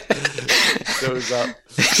shows up.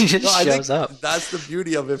 He just shows up. That's the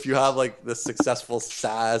beauty of if you have the successful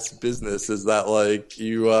SaaS business is that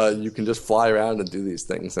you can just fly around and do these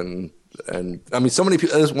things. And I mean, so many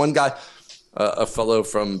people, there's one guy, a fellow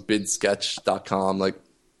from bidsketch.com,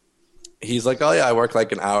 he's like, oh yeah, I work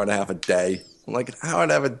an hour and a half a day. I'm like, an hour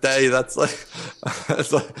and a half a day? That's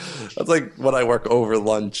that's like what I work over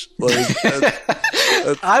lunch.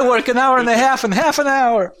 I work an hour and a half and half an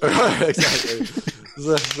hour. Exactly.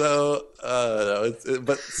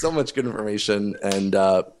 But so much good information, and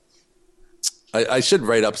I should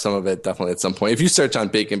write up some of it definitely at some point. If you search on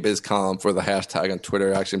BaconBizConf or the hashtag on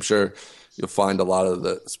Twitter, actually, I'm sure you'll find a lot of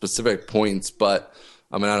the specific points. But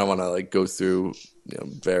I mean, I don't want to go through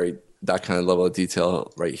that kind of level of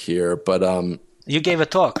detail right here. But you gave a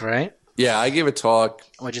talk, right? Yeah, I gave a talk.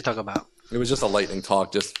 What'd you talk about? It was just a lightning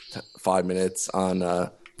talk, just 5 minutes on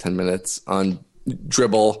 10 minutes on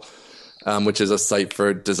Dribbble, which is a site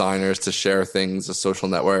for designers to share things, a social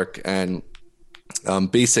network. And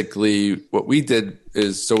basically what we did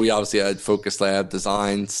is, so we obviously had Focus Lab,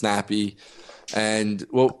 Design, Snappy. And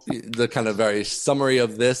the kind of very summary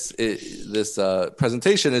of this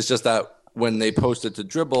presentation is just that when they posted to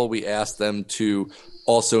Dribbble, we asked them to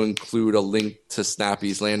also include a link to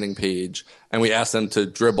Snappy's landing page, and we asked them to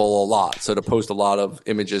Dribbble a lot, so to post a lot of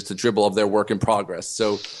images to Dribbble of their work in progress.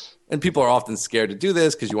 So, and people are often scared to do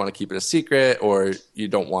this because you want to keep it a secret, or you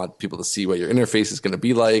don't want people to see what your interface is going to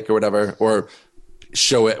be like, or whatever, or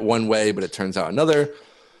show it one way but it turns out another.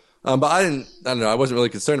 But I don't know. I wasn't really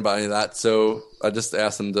concerned about any of that, so I just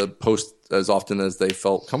asked them to post as often as they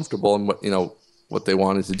felt comfortable and what they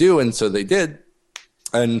wanted to do, and so they did.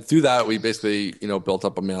 And through that, we basically, built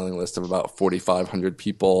up a mailing list of about 4,500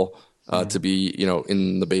 people to be,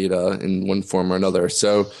 in the beta in one form or another.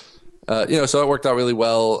 So, so it worked out really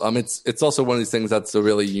well. It's also one of these things that's a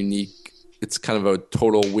really unique. It's kind of a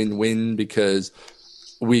total win-win because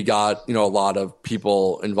we got, a lot of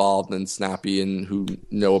people involved in Snappy and who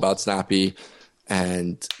know about Snappy,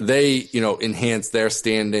 and they, enhance their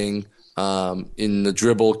standing in the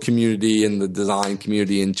Dribbble community and the design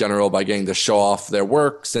community in general by getting to show off their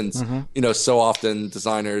work, since so often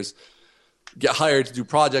designers get hired to do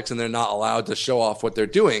projects and they're not allowed to show off what they're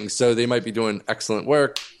doing. So they might be doing excellent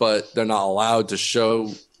work, but they're not allowed to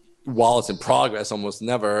show while it's in progress, almost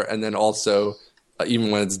never. And then also,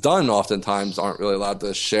 even when it's done, oftentimes aren't really allowed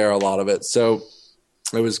to share a lot of it. So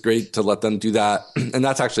it was great to let them do that. And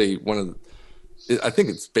that's actually one of the, I think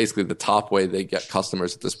it's basically the top way they get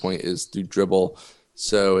customers at this point is through Dribbble.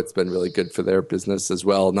 So it's been really good for their business as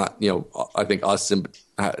well. Not, I think us,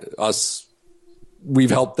 we've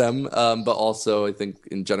helped them, but also I think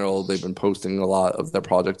in general they've been posting a lot of their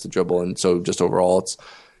projects to Dribbble, and so just overall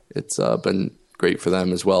it's been great for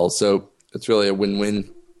them as well. So it's really a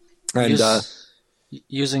win-win. And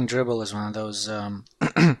using Dribbble is one of those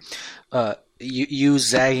you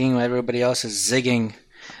zagging when everybody else is zigging.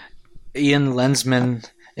 Ian Lensman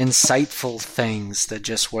insightful things that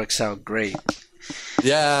just works out great.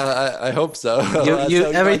 Yeah, I hope so.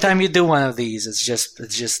 Every time you do one of these, it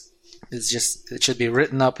should be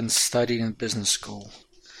written up and studied in business school.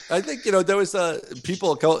 I think there was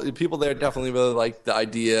people there definitely really liked the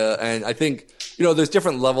idea, and I think there's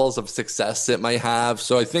different levels of success it might have.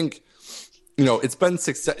 So I think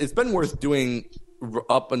it's been worth doing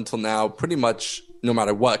up until now, pretty much no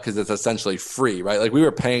matter what, because it's essentially free, right? We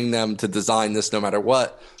were paying them to design this no matter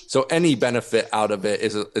what. So any benefit out of it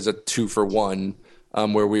is a 2-for-1,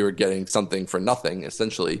 where we were getting something for nothing,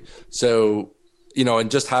 essentially. So,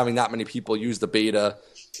 and just having that many people use the beta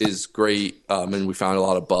is great. And we found a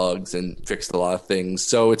lot of bugs and fixed a lot of things.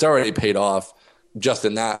 So it's already paid off just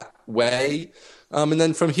in that way. And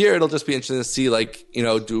then from here, it'll just be interesting to see,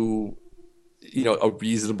 do a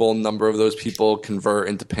reasonable number of those people convert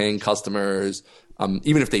into paying customers?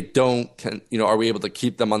 even if they don't, are we able to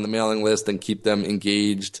keep them on the mailing list and keep them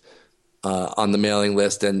engaged on the mailing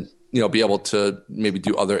list, and be able to maybe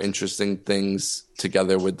do other interesting things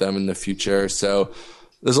together with them in the future. So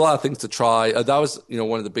there's a lot of things to try. That was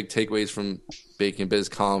one of the big takeaways from Baking Biz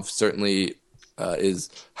Conf. Certainly is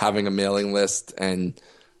having a mailing list and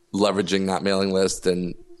leveraging that mailing list,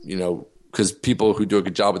 and because people who do a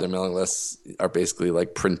good job with their mailing lists are basically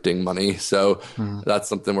like printing money. So that's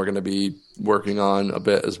something we're going to be working on a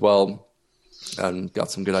bit as well, and got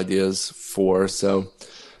some good ideas for. So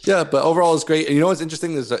yeah, but overall it's great. And what's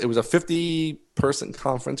interesting is that it was a 50-person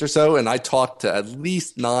conference or so, and I talked to at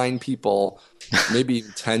least 9 people, maybe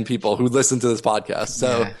 10 people who listened to this podcast.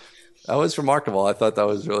 So that was remarkable. I thought that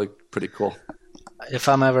was really pretty cool. If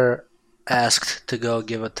I'm ever asked to go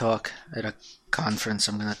give a talk at a conference,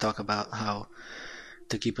 I'm going to talk about how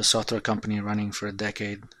to keep a software company running for a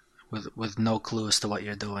decade with no clue as to what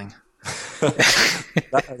you're doing.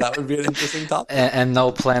 that would be an interesting topic. And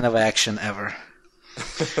no plan of action ever.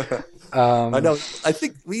 I know. I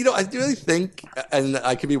think, I really think, and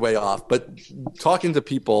I could be way off, but talking to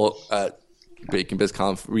people at Baking Biz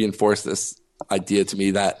Conf reinforced this idea to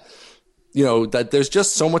me that that there's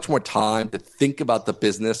just so much more time to think about the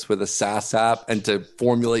business with a SaaS app and to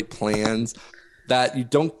formulate plans that you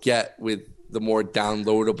don't get with the more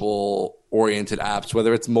downloadable oriented apps,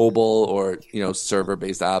 whether it's mobile or, server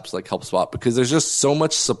based apps like HelpSpot, because there's just so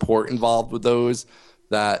much support involved with those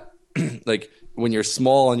that like when you're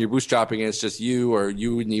small and you're bootstrapping and it's just you or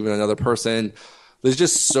you and even another person, there's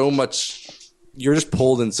just so much, you're just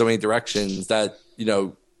pulled in so many directions that,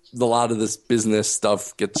 a lot of this business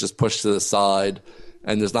stuff gets just pushed to the side,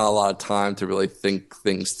 and there's not a lot of time to really think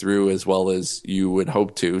things through as well as you would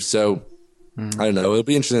hope to. So I don't know. It'll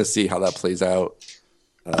be interesting to see how that plays out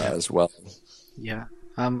as well. Yeah.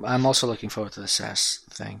 I'm also looking forward to the SaaS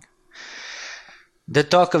thing. The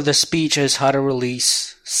talk of the speech is how to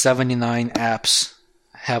release 79 apps,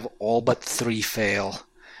 have all but 3 fail,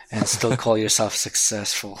 and still call yourself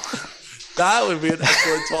successful. That would be an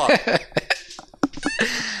excellent talk.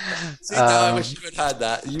 See, I wish you had had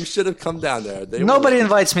that. You should have come down there. Nobody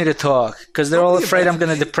invites me to talk because they're all afraid I'm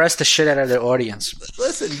going to depress the shit out of their audience.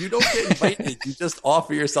 Listen, you don't get invited. You just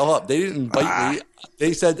offer yourself up. They didn't invite me.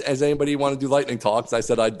 They said, "Does anybody want to do lightning talks?" I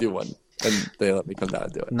said I'd do one, and they let me come down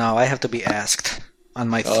and do it. No, I have to be asked on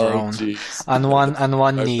my throne, on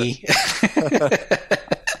one knee.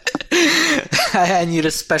 I need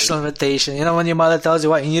a special invitation. When your mother tells you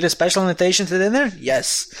what, you need a special invitation to dinner?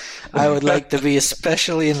 Yes, I would like to be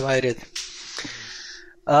especially invited.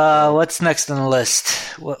 What's next on the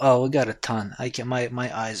list? We got a ton.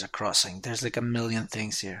 My eyes are crossing. There's like a million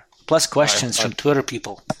things here. Plus questions from Twitter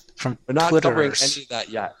people. We're not covering any of that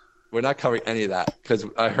yet. We're not covering any of that because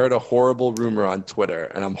I heard a horrible rumor on Twitter,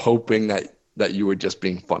 and I'm hoping that you were just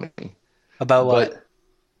being funny. About what? But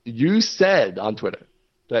you said on Twitter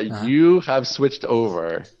that you have switched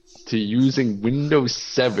over to using Windows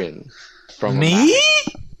 7 from me?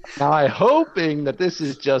 Now I'm hoping that this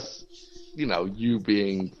is just, you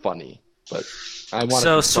being funny, but I want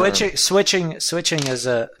to. So switching is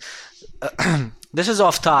a. This is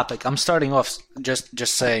off topic. I'm starting off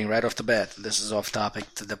just saying right off the bat. This is off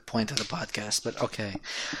topic to the point of the podcast, but okay.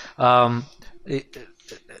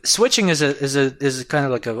 Switching is kind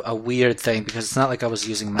of like a weird thing because it's not like I was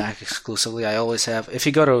using Mac exclusively. I always have. If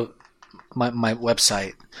you go to my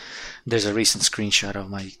website, there's a recent screenshot of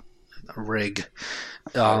my rig.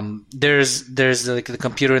 There's like the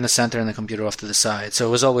computer in the center and the computer off to the side. So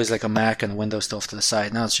it was always like a Mac and Windows off to the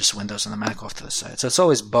side. Now it's just Windows and a Mac off to the side. So it's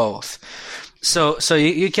always both. So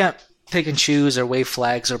you can't pick and choose or wave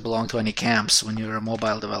flags or belong to any camps when you're a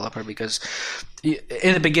mobile developer because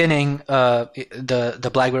in the beginning the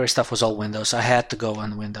BlackBerry stuff was all Windows. So I had to go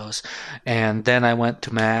on Windows, and then I went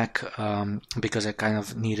to Mac because I kind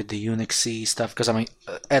of needed the Unix stuff because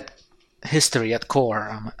at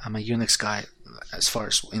core I'm a Unix guy as far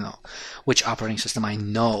as which operating system I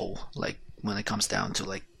know, like when it comes down to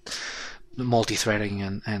like multi-threading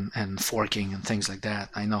and forking and things like that.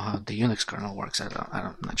 I know how the Unix kernel works.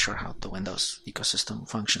 I'm not sure how the Windows ecosystem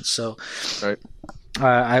functions. So right.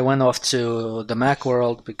 I went off to the Mac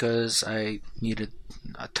world because I needed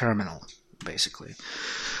a terminal, basically.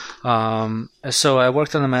 So I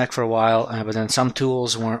worked on the Mac for a while, but then some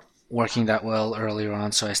tools weren't working that well earlier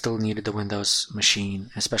on, so I still needed the Windows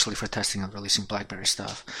machine, especially for testing and releasing BlackBerry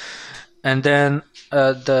stuff. And then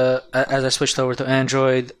as I switched over to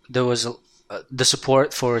Android, there was the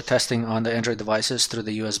support for testing on the Android devices through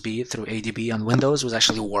the USB, through ADB on Windows was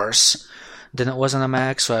actually worse than it was on a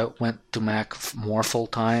Mac, so I went to Mac more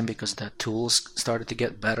full-time because the tools started to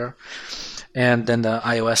get better. and then the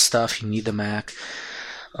iOS stuff, you need the Mac.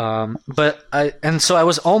 So I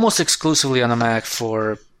was almost exclusively on a Mac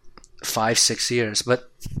for 5-6 years,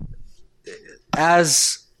 but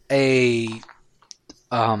as a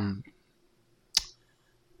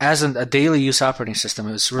daily use operating system,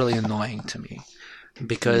 it was really annoying to me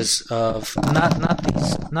because of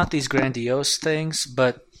not these grandiose things,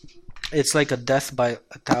 but it's like a death by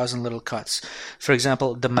 1,000 little cuts. For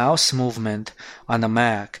example, the mouse movement on the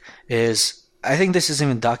Mac is, I think this is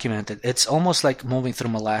even documented, it's almost like moving through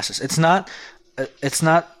molasses. It's not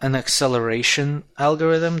an acceleration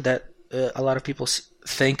algorithm that a lot of people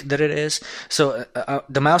think that it is. So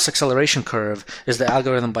the mouse acceleration curve is the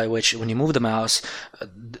algorithm by which, when you move the mouse,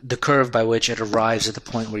 the curve by which it arrives at the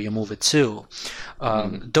point where you move it to.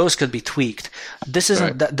 Those could be tweaked. This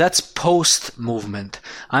isn't that's post movement.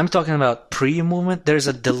 I'm talking about pre movement. There's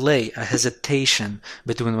a delay, a hesitation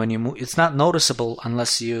between when you move. It's not noticeable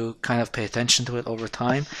unless you kind of pay attention to it over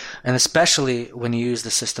time, and especially when you use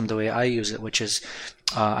the system the way I use it, which is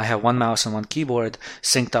I have one mouse and one keyboard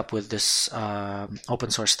synced up with this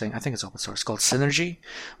open source thing. I think it's open source, called Synergy,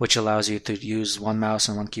 which allows you to use one mouse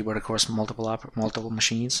and one keyboard across multiple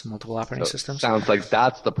machines, multiple operating systems. Sounds like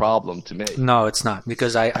that's the problem to me. No, it's not,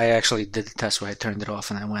 because I actually did the test where I turned it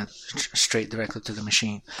off and I went straight directly to the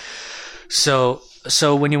machine. So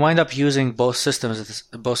when you wind up using both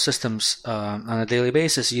systems on a daily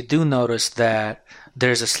basis, you do notice that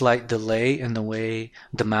there's a slight delay in the way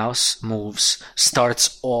the mouse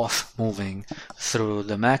starts off moving through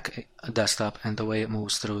the Mac desktop and the way it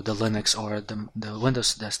moves through the Linux or the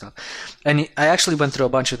Windows desktop. And I actually went through a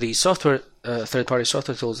bunch of these third-party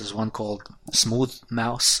software tools. There's one called Smooth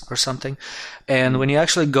Mouse or something. And when you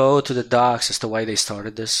actually go to the docs as to why they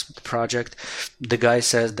started this project, the guy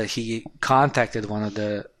says that he contacted one of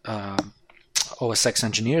the OS X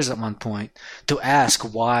engineers at one point to ask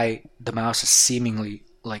why the mouse is seemingly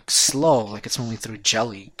like slow, like it's moving through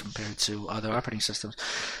jelly compared to other operating systems.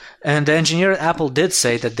 And the engineer at Apple did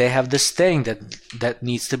say that they have this thing that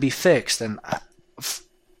needs to be fixed. And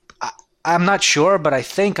I'm not sure, but I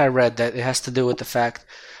think I read that it has to do with the fact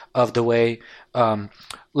of the way,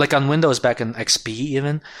 like on Windows back in XP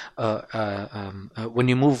even,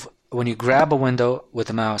 when you grab a window with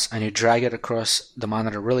the mouse and you drag it across the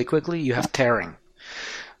monitor really quickly, you have tearing.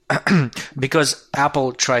 Because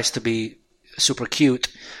Apple tries to be super cute,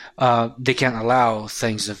 they can't allow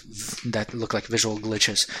things that look like visual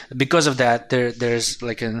glitches. Because of that, there's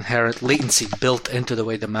like an inherent latency built into the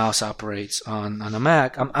way the mouse operates on a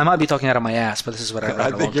Mac. I might be talking out of my ass, but this is what I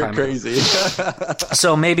read a long time ago. I think you're crazy.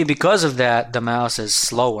 So maybe because of that, the mouse is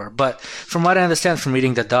slower. But from what I understand from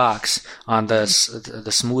reading the docs on the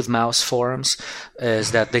Smooth Mouse forums,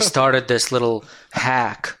 is that they started this little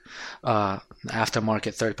hack,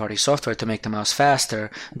 aftermarket third-party software, to make the mouse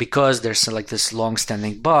faster, because there's like this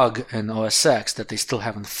long-standing bug in OS X that they still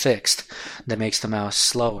haven't fixed that makes the mouse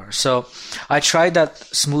slower. So I tried that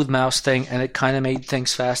Smooth Mouse thing and it kind of made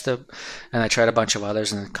things faster, and I tried a bunch of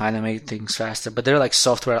others and it kind of made things faster, but they're like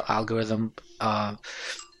software algorithm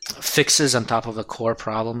fixes on top of the core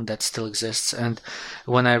problem that still exists. And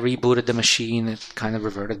when I rebooted the machine, it kind of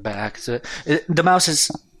reverted back. So the mouse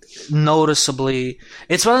is noticeably,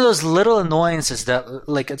 it's one of those little annoyances that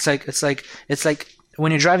like it's like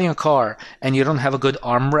when you're driving a car and you don't have a good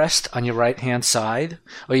armrest on your right hand side,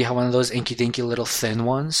 or you have one of those inky dinky little thin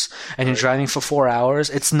ones and you're driving for 4 hours.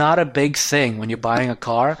 It's not a big thing when you're buying a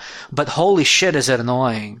car, but holy shit is it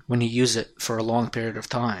annoying when you use it for a long period of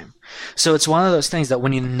time. So it's one of those things that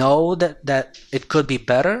when you know that it could be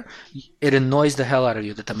better, it annoys the hell out of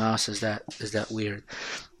you that the mouse is that weird.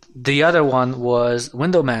 The other one was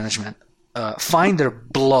window management. Finder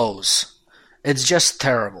blows. It's just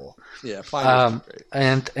terrible. Yeah, Finder's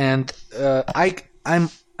great.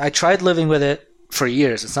 I tried living with it for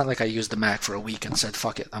years. It's not like I used the Mac for a week and said,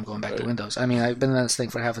 fuck it, I'm going back to Windows. I mean, I've been on this thing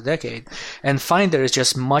for half a decade. And Finder is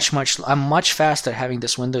just I'm much faster having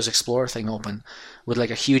this Windows Explorer thing open with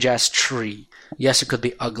like a huge ass tree. Yes, it could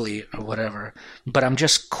be ugly or whatever, but I'm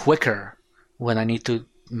just quicker when I need to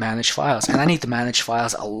manage files, and I need to manage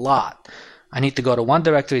files a lot. I need to go to one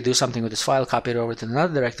directory, do something with this file, copy it over to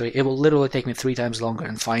another directory. It will literally take me 3 times longer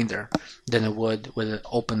in Finder than it would with it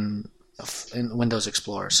open in Windows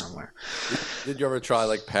Explorer somewhere. Did you ever try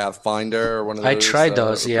like Pathfinder or one of those? I tried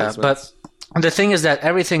those, yeah. But the thing is that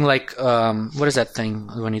everything like what is that thing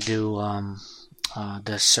when you do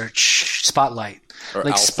the search Spotlight? Or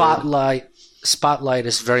like Alfred. Spotlight. Spotlight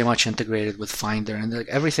is very much integrated with Finder, and like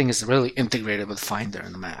everything is really integrated with Finder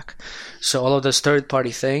in the Mac. So all of those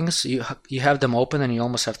third-party things, you have them open, and you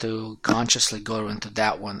almost have to consciously go into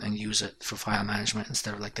that one and use it for file management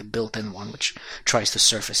instead of like the built-in one, which tries to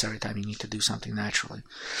surface every time you need to do something naturally.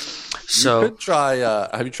 So you could try.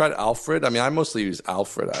 Have you tried Alfred? I mean, I mostly use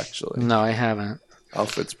Alfred actually. No, I haven't.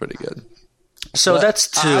 Alfred's pretty good. So but that's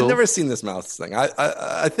two. I've never seen this mouse thing.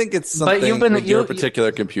 I think it's something with your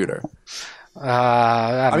particular computer.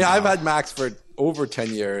 I mean, I've had Macs for over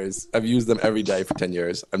 10 years. I've used them every day for 10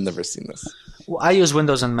 years. I've never seen this. Well, I use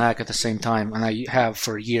Windows and Mac at the same time, and I have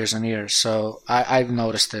for years and years. So I've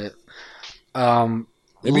noticed it. Maybe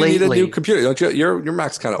you need a new computer. Don't you? Your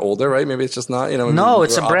Mac's kind of older, right? Maybe it's just not. No,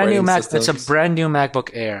 it's a brand new Mac. Systems. It's a brand new MacBook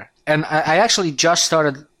Air, and I actually just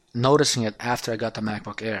started noticing it after I got the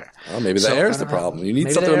MacBook Air. Oh, maybe the Air is the problem. You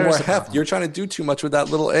need something with more heft. You're trying to do too much with that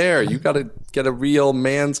little Air. You got to get a real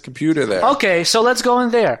man's computer there. Okay, so let's go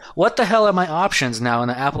in there. What the hell are my options now in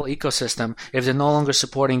the Apple ecosystem if they're no longer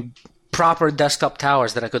supporting proper desktop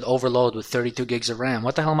towers that I could overload with 32 gigs of RAM?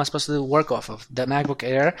 What the hell am I supposed to work off of? The MacBook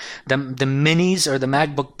Air, the Minis, or the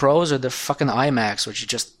MacBook Pros, or the fucking iMacs, which is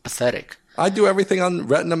just pathetic? I do everything on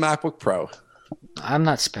Retina MacBook Pro. I'm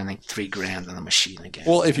not spending $3,000 on a machine again.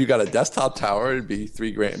 Well, if you got a desktop tower, it'd be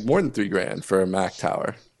 $3,000, more than $3,000 for a Mac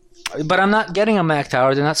tower. But I'm not getting a Mac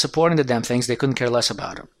tower. They're not supporting the damn things. They couldn't care less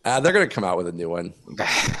about them. They're going to come out with a new one.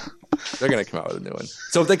 They're going to come out with a new one.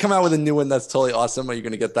 So if they come out with a new one, that's totally awesome. Are you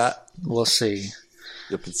going to get that? We'll see.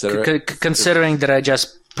 You'll consider it? Considering that I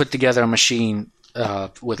just put together a machine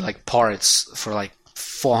with like parts for like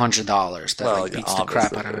 $400, that beats the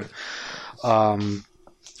crap out of it.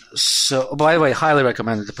 So, by the way, highly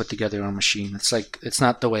recommended to put together your own machine. It's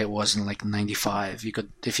not the way it was in like '95. If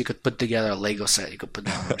you could put together a Lego set, you could put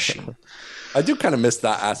down a machine. I do kind of miss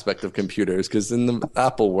that aspect of computers because in the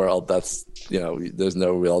Apple world, that's there's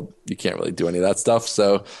no real, you can't really do any of that stuff.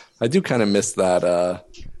 So I do kind of miss that.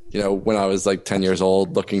 When I was like 10 years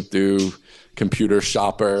old, looking through Computer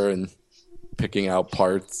Shopper and picking out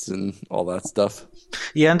parts and all that stuff.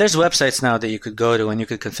 Yeah, and there's websites now that you could go to and you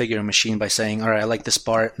could configure a machine by saying, all right, I like this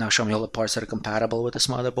part. Now show me all the parts that are compatible with this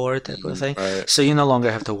motherboard, type of thing. Right. So you no longer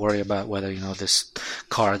have to worry about whether, this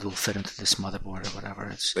card will fit into this motherboard or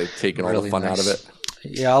whatever. They've taken really all the fun out of it.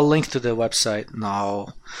 Yeah, I'll link to the website.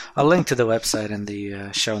 I'll link to the website in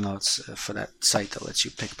the show notes for that site that lets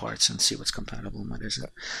you pick parts and see what's compatible and what isn't.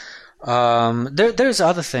 There's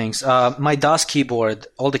other things. My DOS keyboard,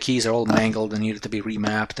 all the keys are all mangled and needed to be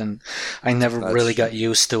remapped, and I never really got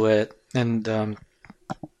used to it. And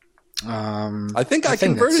I think I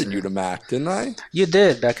converted you to Mac, didn't I? You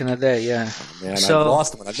did back in the day, yeah. Oh, man, I've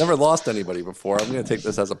lost one. I've never lost anybody before. I'm going to take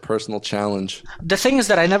this as a personal challenge. The thing is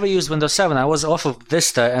that I never used Windows 7. I was off of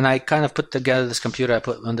Vista, and I kind of put together this computer. I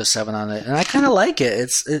put Windows 7 on it, and I kind of like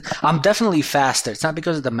it. I'm definitely faster. It's not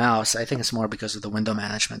because of the mouse. I think it's more because of the window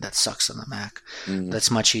management that sucks on the Mac. That's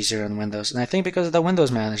much easier on Windows. And I think because of the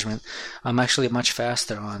Windows management, I'm actually much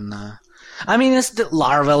faster on... it's the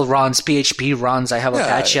Laravel runs, PHP runs. I have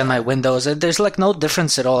Apache on my Windows. There's like no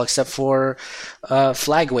difference at all except for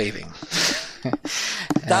flag waving.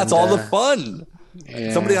 That's all the fun.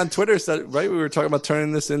 Yeah. Somebody on Twitter said, right, we were talking about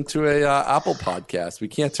turning this into a Apple podcast. We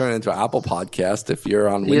can't turn it into an Apple podcast if you're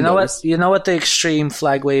on Windows. You know what the extreme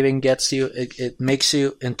flag waving gets you? It makes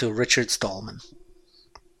you into Richard Stallman.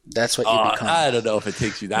 That's what you become. I don't know if it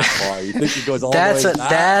takes you that far. You think it goes all the way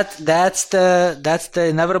back? That's the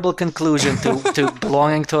inevitable conclusion to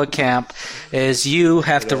belonging to a camp is you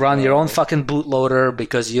have to run your own fucking bootloader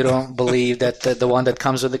because you don't believe that the one that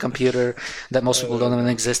comes with the computer that most people don't even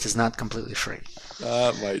exist is not completely free.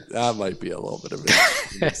 That might be a little bit of an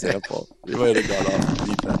example. You might have got off the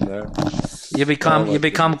deep end there. You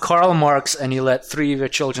become Karl Marx and you let 3 of your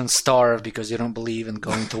children starve because you don't believe in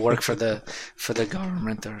going to work for the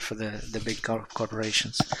government or for the big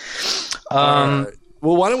corporations. Well,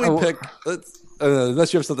 why don't we pick?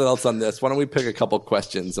 Unless you have something else on this, why don't we pick a couple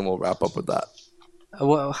questions and we'll wrap up with that.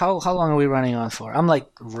 Well, how long are we running on for? I'm like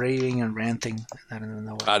raving and ranting. I don't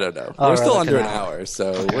know. We're still under an hour, so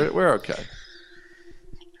okay. We're okay.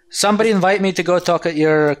 Somebody invite me to go talk at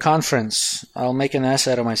your conference. I'll make an ass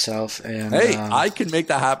out of myself. And, hey, I can make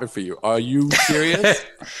that happen for you. Are you serious?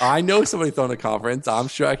 I know somebody throwing a conference. I'm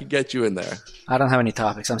sure I could get you in there. I don't have any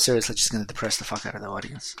topics. I'm seriously just going to depress the fuck out of the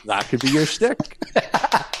audience. That could be your shtick.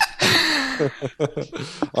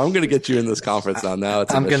 I'm going to get you in this conference now. Now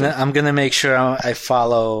it's I'm gonna make sure I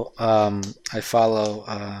follow Patrick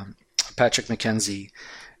McKenzie.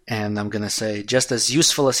 And I'm going to say, just as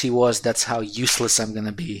useful as he was, that's how useless I'm going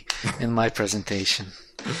to be in my presentation.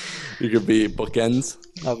 You could be bookends?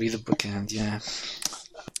 I'll be the bookend, yeah.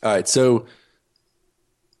 All right. So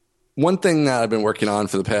one thing that I've been working on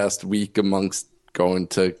for the past week amongst going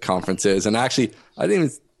to conferences, and actually, I didn't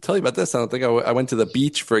even tell you about this. I don't think I went to the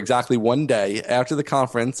beach for exactly one day. After the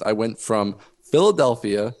conference, I went from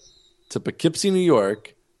Philadelphia to Poughkeepsie, New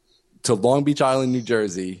York, to Long Beach Island, New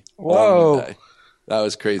Jersey. Whoa. On one day. That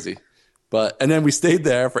was crazy. And then we stayed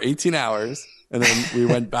there for 18 hours, and then we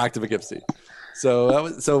went back to Poughkeepsie.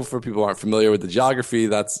 So for people who aren't familiar with the geography,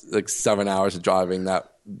 that's like 7 hours of driving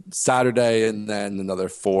that Saturday, and then another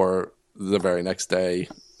 4 the very next day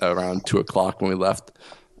around 2:00 when we left.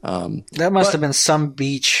 That must have been some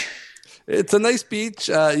beach. It's a nice beach.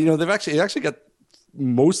 They've actually got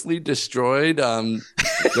mostly destroyed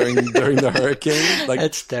during the hurricane. Like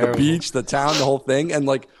That's terrible. The beach, the town, the whole thing, and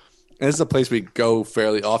this is a place we go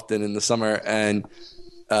fairly often in the summer, and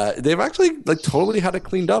they've actually like totally had it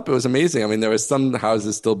cleaned up. It was amazing. I mean, there was some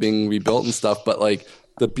houses still being rebuilt and stuff, but like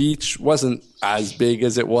the beach wasn't as big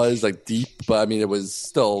as it was, like deep, but I mean, it was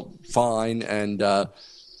still fine, and there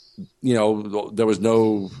was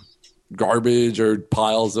no garbage or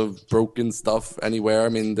piles of broken stuff anywhere. I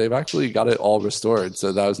mean, they've actually got it all restored.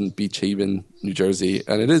 So that was in Beach Haven, New Jersey,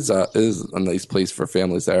 and it is a nice place for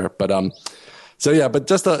families there. But but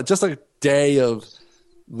just a day of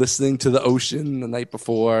listening to the ocean the night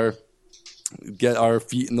before, get our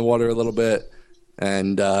feet in the water a little bit,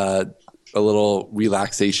 and a little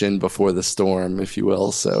relaxation before the storm, if you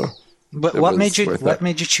will. So. But what made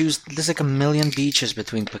you choose? There's like a million beaches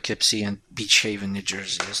between Poughkeepsie and Beach Haven, New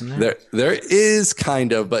Jersey, isn't there? There is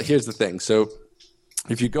kind of, but here's the thing. So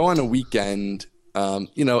if you go on a weekend,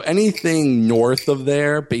 anything north of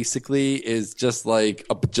there basically is just like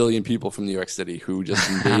a bajillion people from New York City who just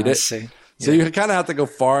invade it. See. So you kind of have to go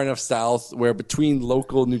far enough south where between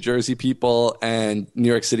local New Jersey people and New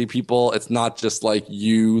York City people, it's not just like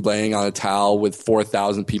you laying on a towel with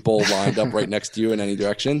 4,000 people lined up right next to you in any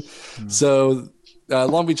direction. So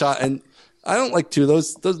Long Beach, and I don't like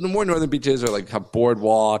those the more northern beaches are like have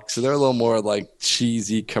boardwalks, so they're a little more like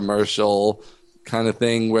cheesy commercial kind of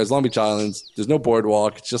thing. Whereas Long Beach Islands, there's no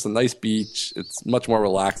boardwalk. It's just a nice beach. It's much more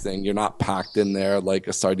relaxing. You're not packed in there like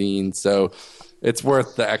a sardine. So it's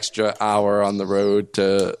worth the extra hour on the road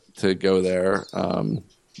to go there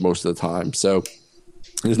most of the time. So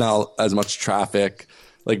there's not as much traffic.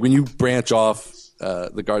 Like when you branch off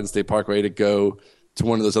the Garden State Parkway to go to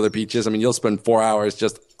one of those other beaches, I mean, you'll spend 4 hours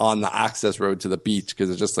just on the access road to the beach because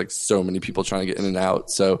there's just like so many people trying to get in and out.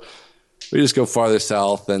 So we just go farther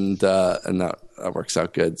south, and that works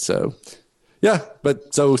out good. So yeah,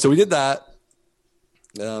 but so we did that.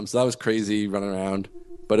 So that was crazy running around.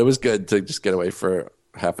 But it was good to just get away for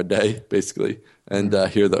half a day, basically, and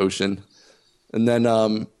hear the ocean. And then,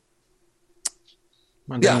 had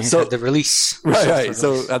the release. Right.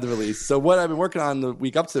 So at the release. So what I've been working on the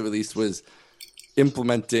week up to the release was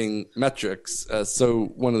implementing metrics. So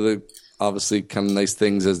one of the obviously kind of nice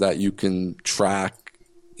things is that you can track.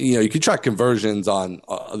 You can track conversions on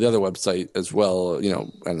the other website as well.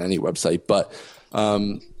 On any website, but.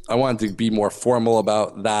 I wanted to be more formal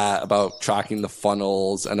about that, about tracking the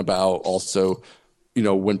funnels, and about also,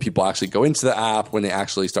 when people actually go into the app, when they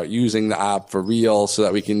actually start using the app for real, so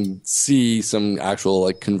that we can see some actual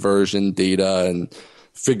like conversion data and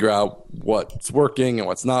figure out what's working and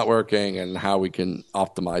what's not working and how we can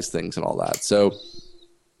optimize things and all that. So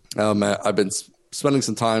I've been spending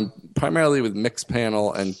some time primarily with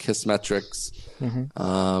Mixpanel and Kissmetrics.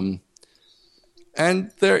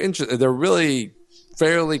 And they're really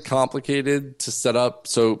fairly complicated to set up.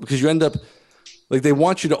 So because you end up like they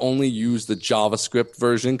want you to only use the JavaScript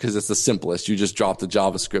version because it's the simplest. You just drop the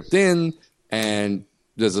JavaScript in, and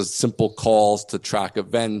there's a simple calls to track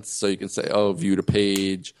events. So you can say, viewed a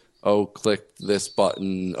page, clicked this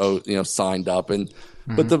button, signed up. And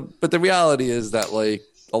but the reality is that like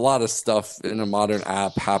a lot of stuff in a modern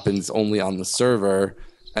app happens only on the server,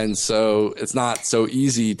 and so it's not so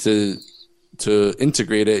easy to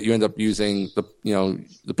integrate it. You end up using the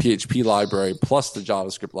PHP library plus the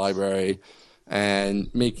JavaScript library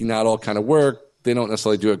and making that all kind of work. They don't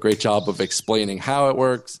necessarily do a great job of explaining how it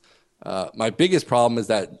works. My biggest problem is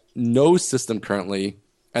that no system currently,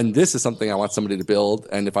 and this is something I want somebody to build,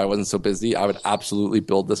 and if I wasn't so busy, I would absolutely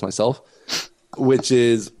build this myself, which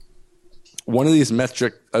is one of these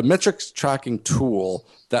metrics tracking tool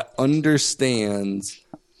that understands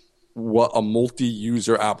what a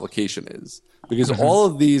multi-user application is. Because all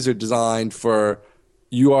of these are designed for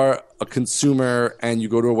you are a consumer and you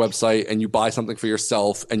go to a website and you buy something for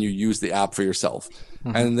yourself and you use the app for yourself.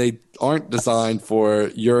 And they aren't designed for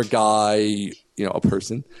you're a guy, a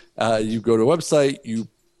person. You go to a website, you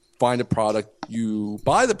find a product, you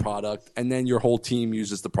buy the product, and then your whole team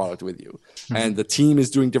uses the product with you. And the team is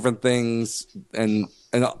doing different things, and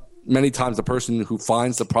many times the person who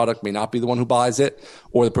finds the product may not be the one who buys it,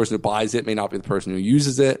 or the person who buys it may not be the person who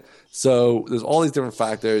uses it. So there's all these different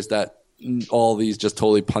factors that all these just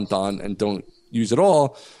totally punt on and don't use at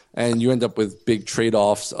all. And you end up with big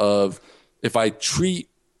trade-offs of, if I treat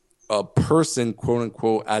a person, quote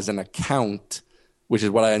unquote, as an account, which is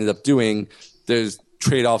what I ended up doing, there's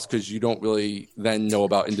trade-offs because you don't really then know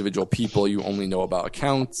about individual people. You only know about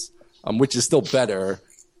accounts, which is still better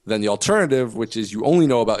than the alternative, which is you only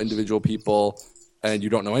know about individual people and you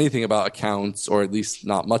don't know anything about accounts, or at least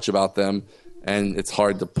not much about them. And it's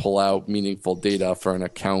hard to pull out meaningful data for an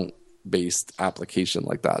account-based application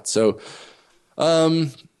like that. So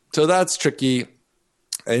that's tricky.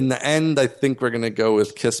 In the end, I think we're going to go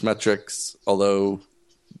with Kissmetrics, although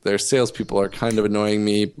their salespeople are kind of annoying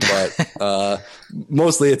me, but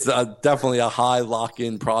mostly it's definitely a high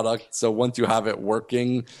lock-in product. So once you have it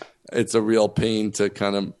working, it's a real pain to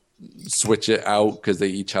kind of switch it out because they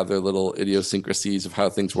each have their little idiosyncrasies of how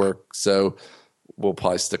things work. So we'll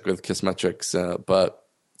probably stick with Kissmetrics. But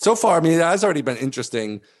so far, I mean, it has already been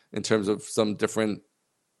interesting in terms of some different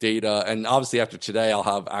data. And obviously after today, I'll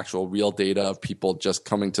have actual real data of people just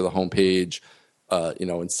coming to the homepage,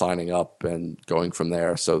 and signing up and going from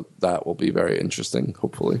there. So that will be very interesting,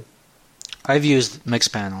 hopefully. I've used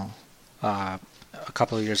Mixpanel a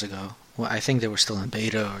couple of years ago. Well, I think they were still in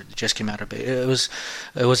beta or just came out of beta. It was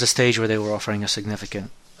a stage where they were offering a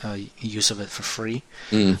significant use of it for free,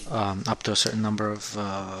 up to a certain number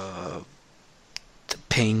of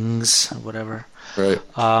pings or whatever. Right.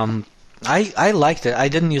 I liked it. I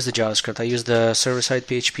didn't use the JavaScript. I used the server-side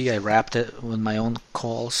PHP. I wrapped it with my own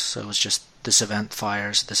calls, so it was just this event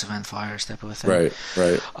fires type of a thing.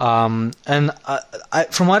 Right. And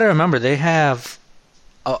from what I remember, they have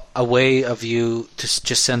a way of you to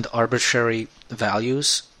just send arbitrary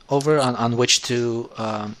values over on which to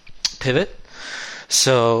pivot.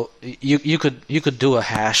 So you could do a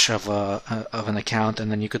hash of an account,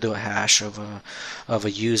 and then you could do a hash of a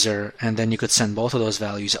user, and then you could send both of those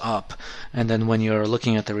values up. And then when you're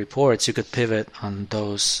looking at the reports, you could pivot on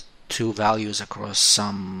those two values across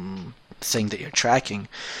some thing that you're tracking,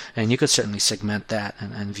 and you could certainly segment that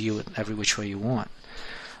and view it every which way you want.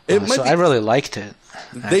 I really liked it.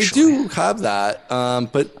 They do have that,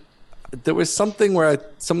 but there was something where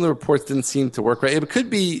some of the reports didn't seem to work right. It could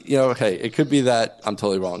be, it could be that I'm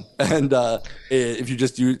totally wrong. And if you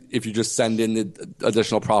just send in the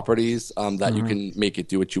additional properties, that you can make it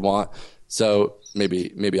do what you want. So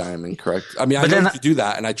maybe I am incorrect. I mean, I know you do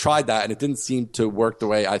that, and I tried that, and it didn't seem to work the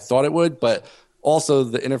way I thought it would. But also,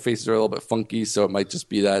 the interfaces are a little bit funky, so it might just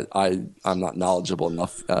be that I'm not knowledgeable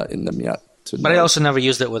enough in them yet. But I also never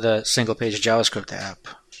used it with a single-page JavaScript app.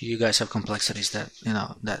 You guys have complexities that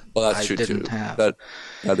that's I true didn't too. have.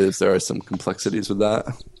 That is, there are some complexities with that.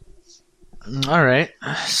 All right,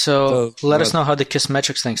 so let us know how the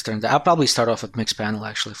Kissmetrics things turned out. I'll probably start off with Mixpanel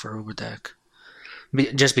actually for Uberdeck,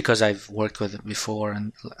 just because I've worked with it before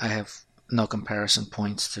and I have no comparison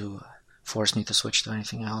points to force me to switch to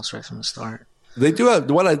anything else right from the start. They do have,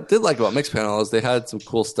 what I did like about Mixpanel is they had some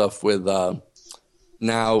cool stuff with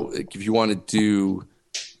now if you want to do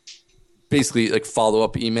basically like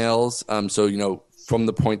follow-up emails, so from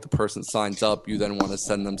the point the person signs up, you then want to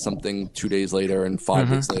send them something 2 days later and 5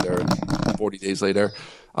 days later and 40 days later,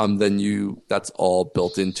 then that's all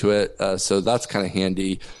built into it, so that's kind of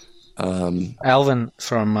handy. Alvin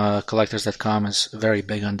from collectors.com is very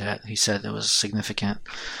big on that. He said it was significant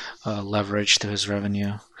leverage to his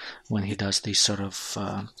revenue when he does these sort of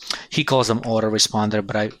he calls them autoresponder,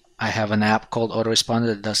 but I have an app called autoresponder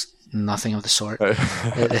that does nothing of the sort.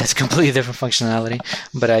 It's completely different functionality,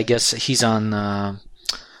 but I guess he's on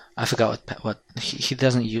I forgot what he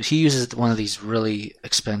doesn't use. He uses one of these really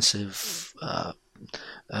expensive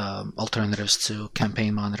alternatives to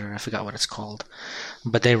Campaign Monitor. I forgot what it's called,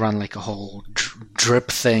 but they run like a whole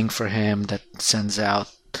drip thing for him that sends out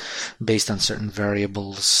based on certain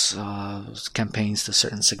variables campaigns to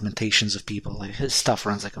certain segmentations of people. Like his stuff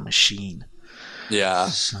runs like a machine. Yeah,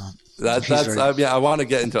 so I want to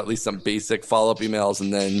get into at least some basic follow-up emails,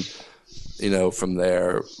 and then from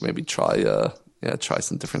there maybe try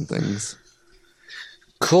some different things.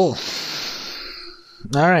 Cool.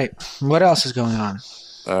 All right, what else is going on?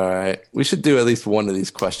 All right, we should do at least one of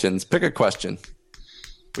these questions. Pick a question.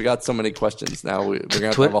 We got so many questions now. We're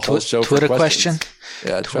going to have a whole show for Twitter questions. question?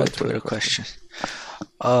 Yeah, try Twitter question.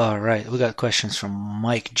 All right, we got questions from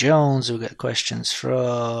Mike Jones. We got questions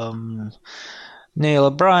from Neil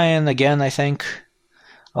O'Brien again, I think.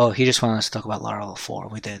 Oh, he just wanted us to talk about Laravel 4.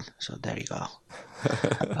 We did, so there you go.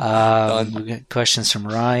 We got questions from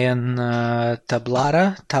Ryan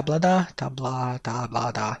Tablada.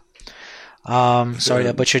 Sorry,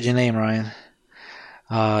 I butchered your name, Ryan.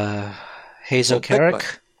 Hazel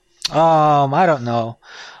Carrick. I don't know.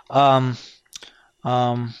 Blah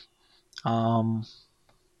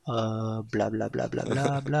blah blah blah blah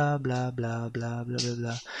blah blah blah blah blah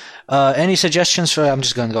blah blah. Any suggestions for? I'm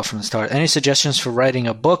just gonna go from the start. Any suggestions for writing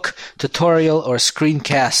a book, tutorial, or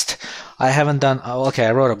screencast? I haven't done. Okay,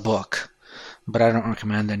 I wrote a book, but I don't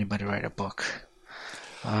recommend anybody write a book.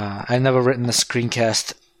 I've never written a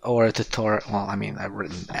screencast or a tutorial. Well, I mean, I've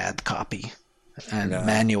written ad copy and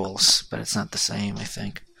manuals, but it's not the same, I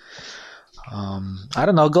think. I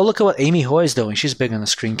don't know. Go look at what Amy Hoy is doing. She's big on the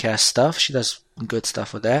screencast stuff. She does good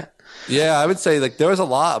stuff with that. Yeah, I would say like there was a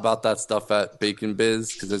lot about that stuff at Bacon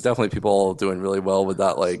Biz because there's definitely people doing really well with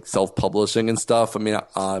that, like self-publishing and stuff. I mean,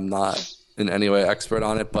 I'm not in any way expert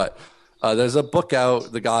on it, but there's a book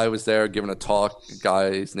out. The guy was there giving a talk. The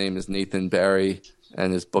guy's name is Nathan Barry,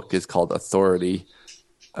 and his book is called Authority,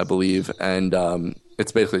 I believe. And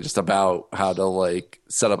it's basically just about how to like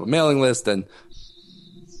set up a mailing list and,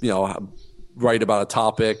 you know, write about a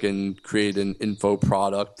topic and create an info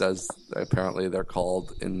product, as apparently they're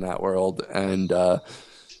called in that world, and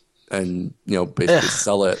you know, basically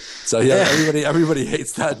sell it. So yeah, everybody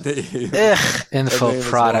hates that name. Info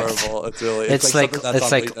product. It's like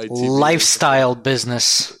lifestyle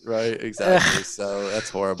business. Right, exactly. So that's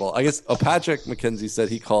horrible. I guess Patrick McKenzie said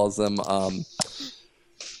he calls them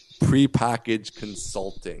prepackaged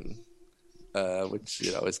consulting, which,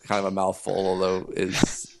 you know, is kind of a mouthful, although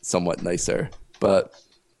is somewhat nicer. But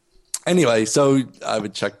anyway, so I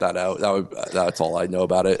would check that out. That's all I know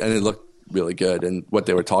about it, and it looked really good. And what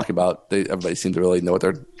they were talking about, everybody seemed to really know what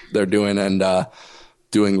they're doing and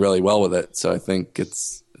doing really well with it. So I think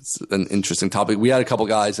it's an interesting topic. We had a couple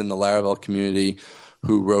guys in the Laravel community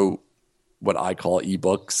who wrote what I call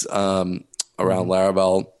ebooks around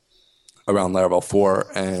Laravel 4,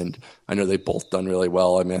 and I know they've both done really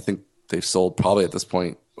well. I mean, I think they've sold probably at this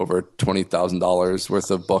point over $20,000 worth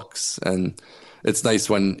of books, and it's nice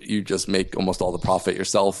when you just make almost all the profit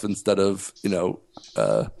yourself instead of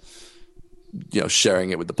sharing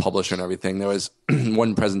it with the publisher and everything. There was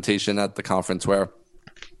one presentation at the conference where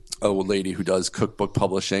a lady who does cookbook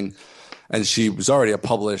publishing, and she was already a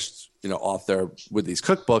published author with these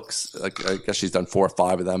cookbooks. Like, I guess she's done 4 or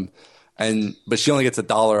 5 of them, but she only gets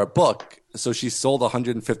 $1 a book. So she sold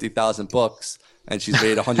 150,000 books, and she's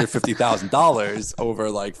made $150,000 over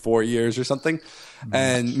like 4 years or something.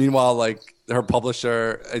 And meanwhile, like, her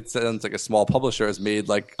publisher, it sounds like a small publisher, has made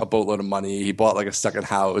like a boatload of money. He bought like a second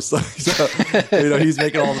house. So, he's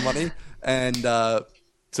making all the money. And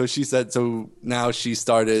so she said, so now she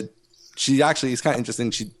actually, it's kind of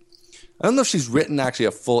interesting. I don't know if she's written actually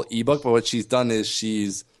a full ebook, but what she's done is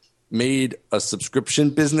she's made a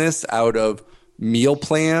subscription business out of meal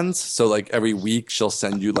plans. So like every week she'll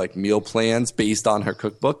send you like meal plans based on her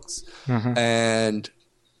cookbooks. Mm-hmm. And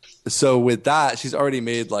so with that, she's already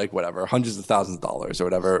made like whatever, hundreds of thousands of dollars or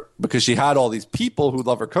whatever, because she had all these people who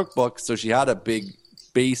love her cookbooks. So she had a big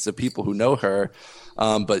base of people who know her.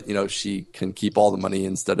 But she can keep all the money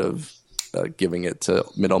instead of giving it to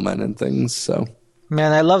middlemen and things. So,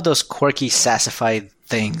 man, I love those quirky, sassified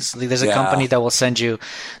things. Like, there's a company that will send you.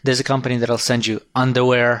 There's a company that'll send you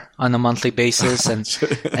underwear on a monthly basis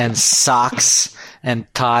and socks and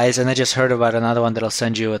ties. And I just heard about another one that'll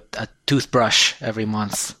send you a toothbrush every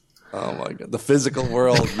month. Oh my god, the physical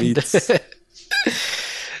world meets.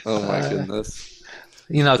 Oh my goodness.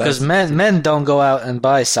 Because men don't go out and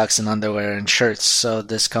buy socks and underwear and shirts. So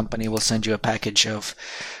this company will send you a package of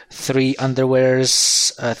 3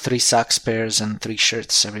 underwears, 3 socks pairs, and 3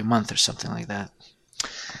 shirts every month or something like that.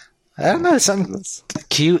 I don't know. There's something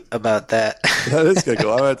cute about that. That is good. I'm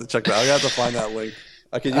gonna have to check that. I'm gonna have to find that link.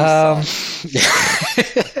 I can use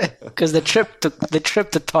because the trip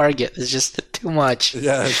to Target is just too much.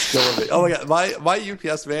 Yeah, it's killing me. Oh my god, my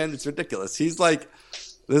UPS man, it's ridiculous. He's like,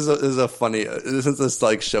 this is a funny, since this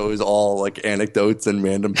like shows all like anecdotes and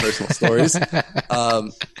random personal stories.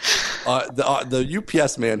 The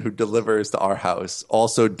UPS man who delivers to our house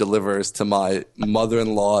also delivers to my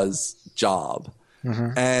mother-in-law's job.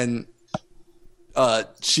 Mm-hmm. And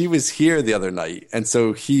she was here the other night, and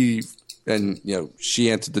so she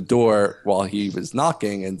answered the door while he was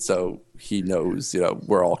knocking, and so he knows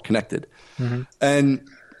we're all connected. Mm-hmm. And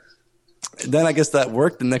then I guess that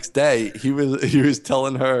worked the next day. He was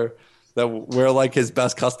telling her that we're like his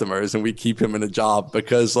best customers and we keep him in a job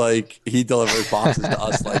because like he delivers boxes to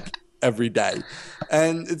us like every day.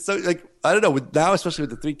 And it's so like, I don't know, now especially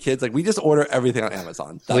with the 3 kids, like we just order everything on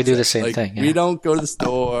Amazon. We do the same thing. Yeah. We don't go to the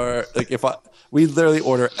store. Like we literally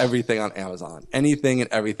order everything on Amazon. Anything and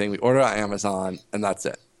everything we order on Amazon, and that's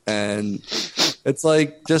it. and it's like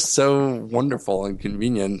just so wonderful and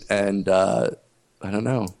convenient. And I don't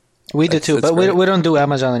know. We do too, but we don't do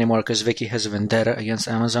Amazon anymore because Vicky has a vendetta against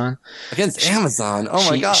Amazon. Against Amazon? Oh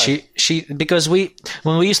my god! She because when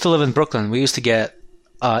we used to live in Brooklyn, we used to get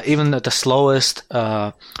even at the slowest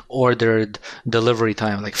ordered delivery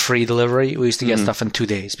time, like free delivery, we used to get stuff in 2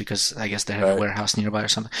 days because I guess they have a warehouse nearby or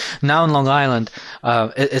something. Now in Long Island,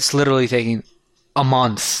 it's literally taking a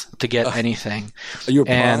month to get anything. Are you a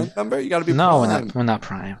Prime member? You got to be no, Prime. we're not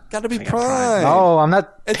Prime. Got to be Prime. No, I'm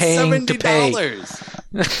not it's paying to pay.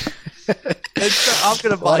 I'm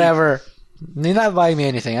gonna buy whatever. You're not buying me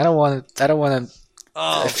anything. I don't want to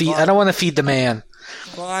feed. I don't want to feed the man.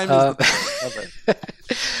 Prime is the best ever.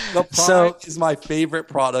 The Prime is my favorite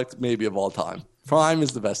product, maybe of all time. Prime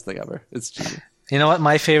is the best thing ever. It's cheap. You know what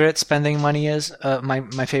my favorite spending money is?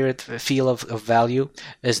 My favorite feel of value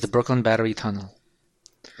is the Brooklyn Battery Tunnel.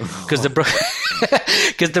 Because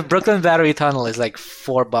the Brooklyn Battery Tunnel is like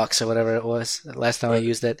 $4 or whatever it was last time I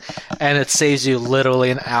used it, and it saves you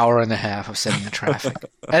literally an hour and a half of sitting in traffic,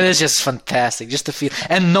 and it's just fantastic just to feel.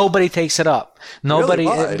 And nobody takes it up. Nobody,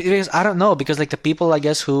 really? because I don't know, because like the people I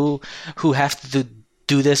guess who have to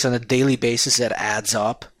do this on a daily basis, it adds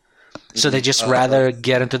up. So they just rather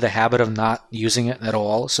get into the habit of not using it at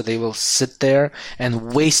all. So they will sit there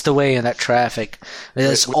and waste away in that traffic.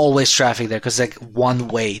 There's always traffic there because it's like one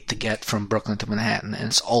way to get from Brooklyn to Manhattan, and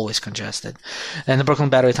it's always congested. And the Brooklyn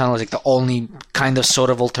Battery Tunnel is like the only kind of sort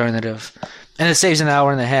of alternative. And it saves an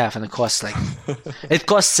hour and a half, and it costs it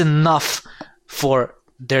costs enough for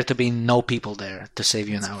there to be no people there to save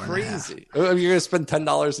you an hour and a half. Crazy. You're going to spend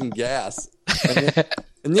 $10 in gas.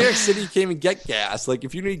 In New York City, you can't even get gas. Like,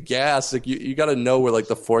 if you need gas, like you got to know where like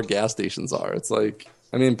the 4 gas stations are. It's like,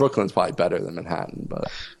 I mean, Brooklyn's probably better than Manhattan,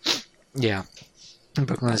 but yeah.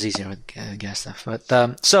 Brooklyn is easier with gas stuff. But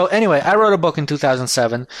so anyway, I wrote a book in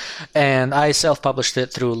 2007, and I self-published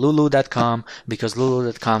it through Lulu.com because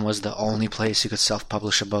Lulu.com was the only place you could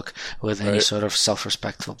self-publish a book with any sort of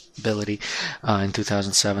self-respectability in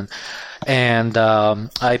 2007. And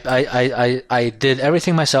I did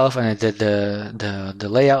everything myself, and I did the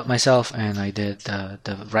layout myself, and I did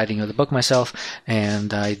the writing of the book myself,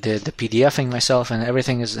 and I did the PDFing myself, and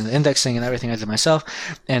everything is in indexing and everything I did myself.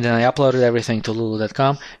 And then I uploaded everything to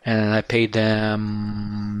Lulu.com, and I paid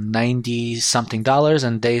them $90-something,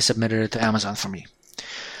 and they submitted it to Amazon for me.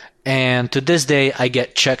 And to this day, I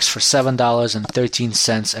get checks for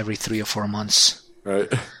 $7.13 every 3 or 4 months.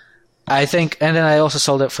 Right. I think, and then I also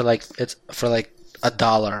sold it for like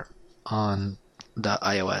 $1 on the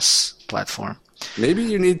iOS platform. Maybe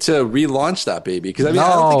you need to relaunch that baby, because I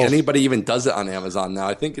don't think anybody even does it on Amazon now.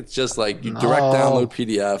 I think it's just like you direct download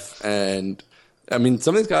PDF, and I mean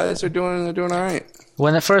some of these guys are doing all right.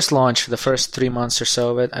 When it first launched, the first 3 months or so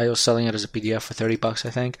of it, I was selling it as a PDF for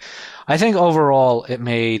 $30. I think overall it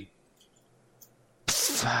made.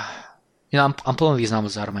 You know, I'm pulling these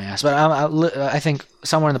numbers out of my ass, but I think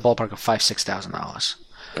somewhere in the ballpark of $5,000-$6,000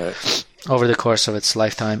 Right. over the course of its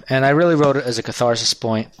lifetime. And I really wrote it as a catharsis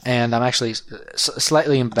point, and I'm actually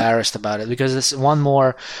slightly embarrassed about it because it's one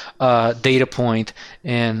more data point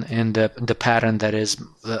in the pattern that is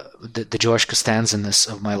the George Costanza-ness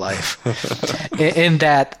of my life. In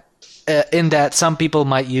that some people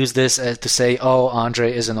might use this to say, oh,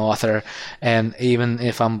 Andre is an author, and even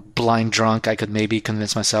if I'm blind drunk, I could maybe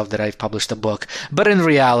convince myself that I've published a book. But in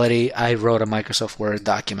reality, I wrote a Microsoft Word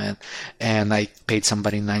document, and I paid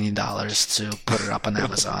somebody $90 to put it up on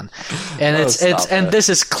Amazon. And this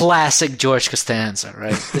is classic George Costanza,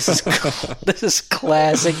 right? This is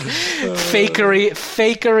classic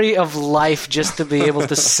fakery of life just to be able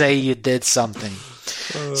to say you did something.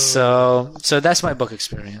 So that's my book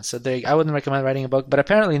experience. So I wouldn't recommend writing a book, but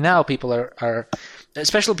apparently now people are,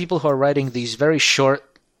 especially people who are writing these very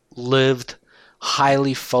short-lived,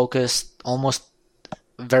 highly focused, almost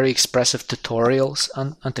very expressive tutorials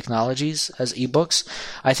on technologies as ebooks.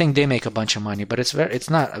 I think they make a bunch of money, but it's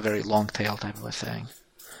not a very long tail type of a thing.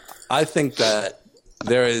 I think that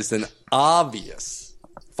there is an obvious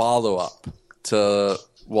follow-up to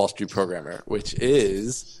Wall Street Programmer, which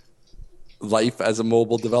is life as a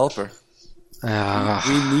mobile developer. We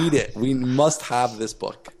need it. We must have this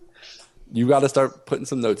book. You got to start putting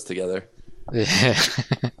some notes together.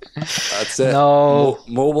 That's it. No,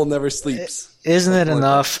 mobile never sleeps. Isn't it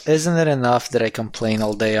enough that I complain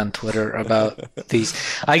all day on Twitter about these?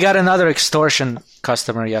 I got another extortion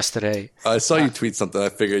customer yesterday. I saw you tweet something. I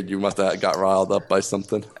figured you must have got riled up by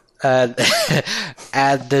something. Add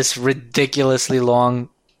this ridiculously long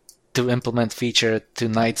to implement feature to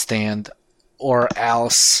Nightstand, or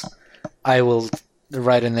else I will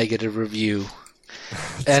write a negative review.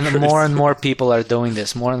 And crazy. more people are doing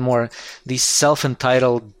this. More and more, these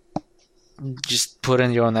self-entitled, just put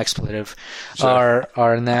in your own expletive,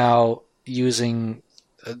 are now using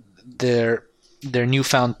their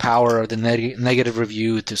newfound power of the negative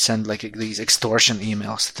review to send like these extortion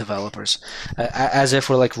emails to developers, as if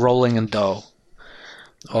we're like rolling in dough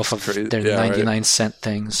off of their 99-cent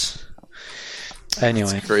things.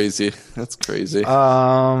 Anyway, That's crazy.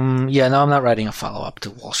 I'm not writing a follow-up to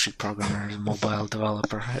Wall Street Programmer, mobile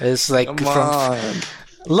developer. It's like Come on.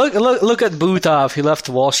 Look at Butov. He left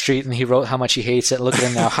Wall Street and he wrote how much he hates it. Look at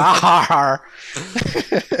him now. Ha ha ha.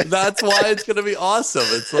 That's why it's going to be awesome.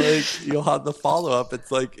 It's like you'll have the follow-up.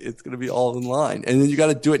 It's like it's going to be all in line. And then you got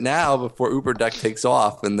to do it now before UberDeck takes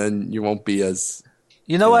off, and then you won't be as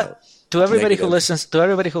what? To everybody negative.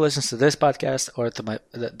 who listens to this podcast or to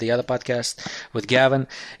the other podcast with Gavin,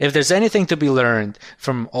 if there's anything to be learned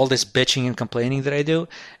from all this bitching and complaining that I do,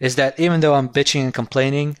 is that even though I'm bitching and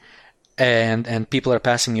complaining, and people are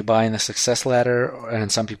passing me by in the success ladder,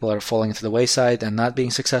 and some people are falling to the wayside and not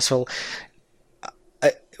being successful,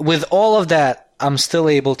 with all of that, I'm still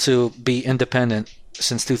able to be independent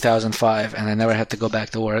since 2005, and I never had to go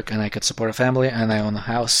back to work, and I could support a family, and I own a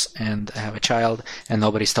house, and I have a child, and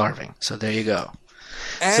nobody's starving. So there you go.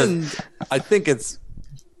 And I think it's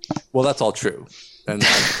that's all true, and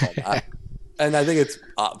and I think it's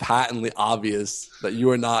patently obvious that you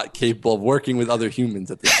are not capable of working with other humans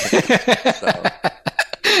at this point. So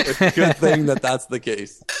it's a good thing that that's the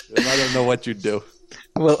case. And I don't know what you'd do.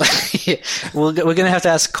 Well, we're going to have to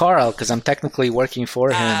ask Carl, because I'm technically working for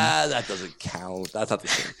him. That doesn't count. That's not the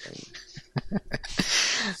same thing.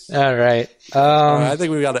 All right. I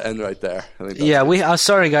think we got to end right there. I'm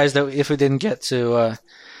sorry, guys, that if we didn't get to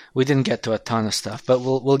a ton of stuff, but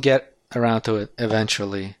we'll get around to it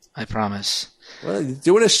eventually. I promise. Well,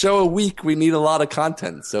 doing a show a week, we need a lot of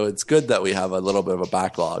content, so it's good that we have a little bit of a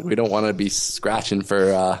backlog. We don't want to be scratching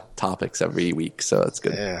for topics every week, so it's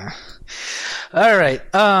good. Yeah. All right.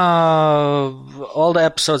 All the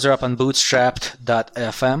episodes are up on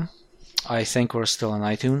bootstrapped.fm. I think we're still on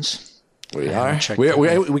iTunes. We are.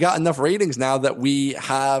 We got enough ratings now that we're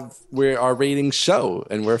our ratings show,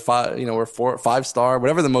 and we're 5-star,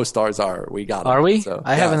 whatever the most stars are. We got. Are we? So,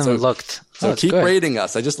 I haven't even looked. So keep rating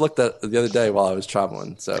us. I just looked at the other day while I was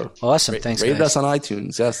traveling. So awesome! Thanks. Rate us on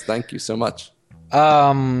iTunes. Yes, thank you so much. So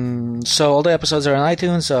all the episodes are on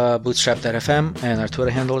iTunes, bootstrap.fm, and our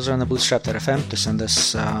Twitter handles are on the bootstrap.fm to send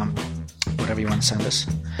us whatever you want to send us.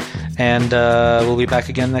 And we'll be back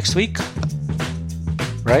again next week.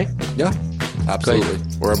 Right? Yeah, absolutely.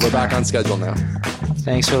 We're back on schedule now.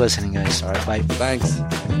 Thanks for listening, guys. All right. Bye. Thanks.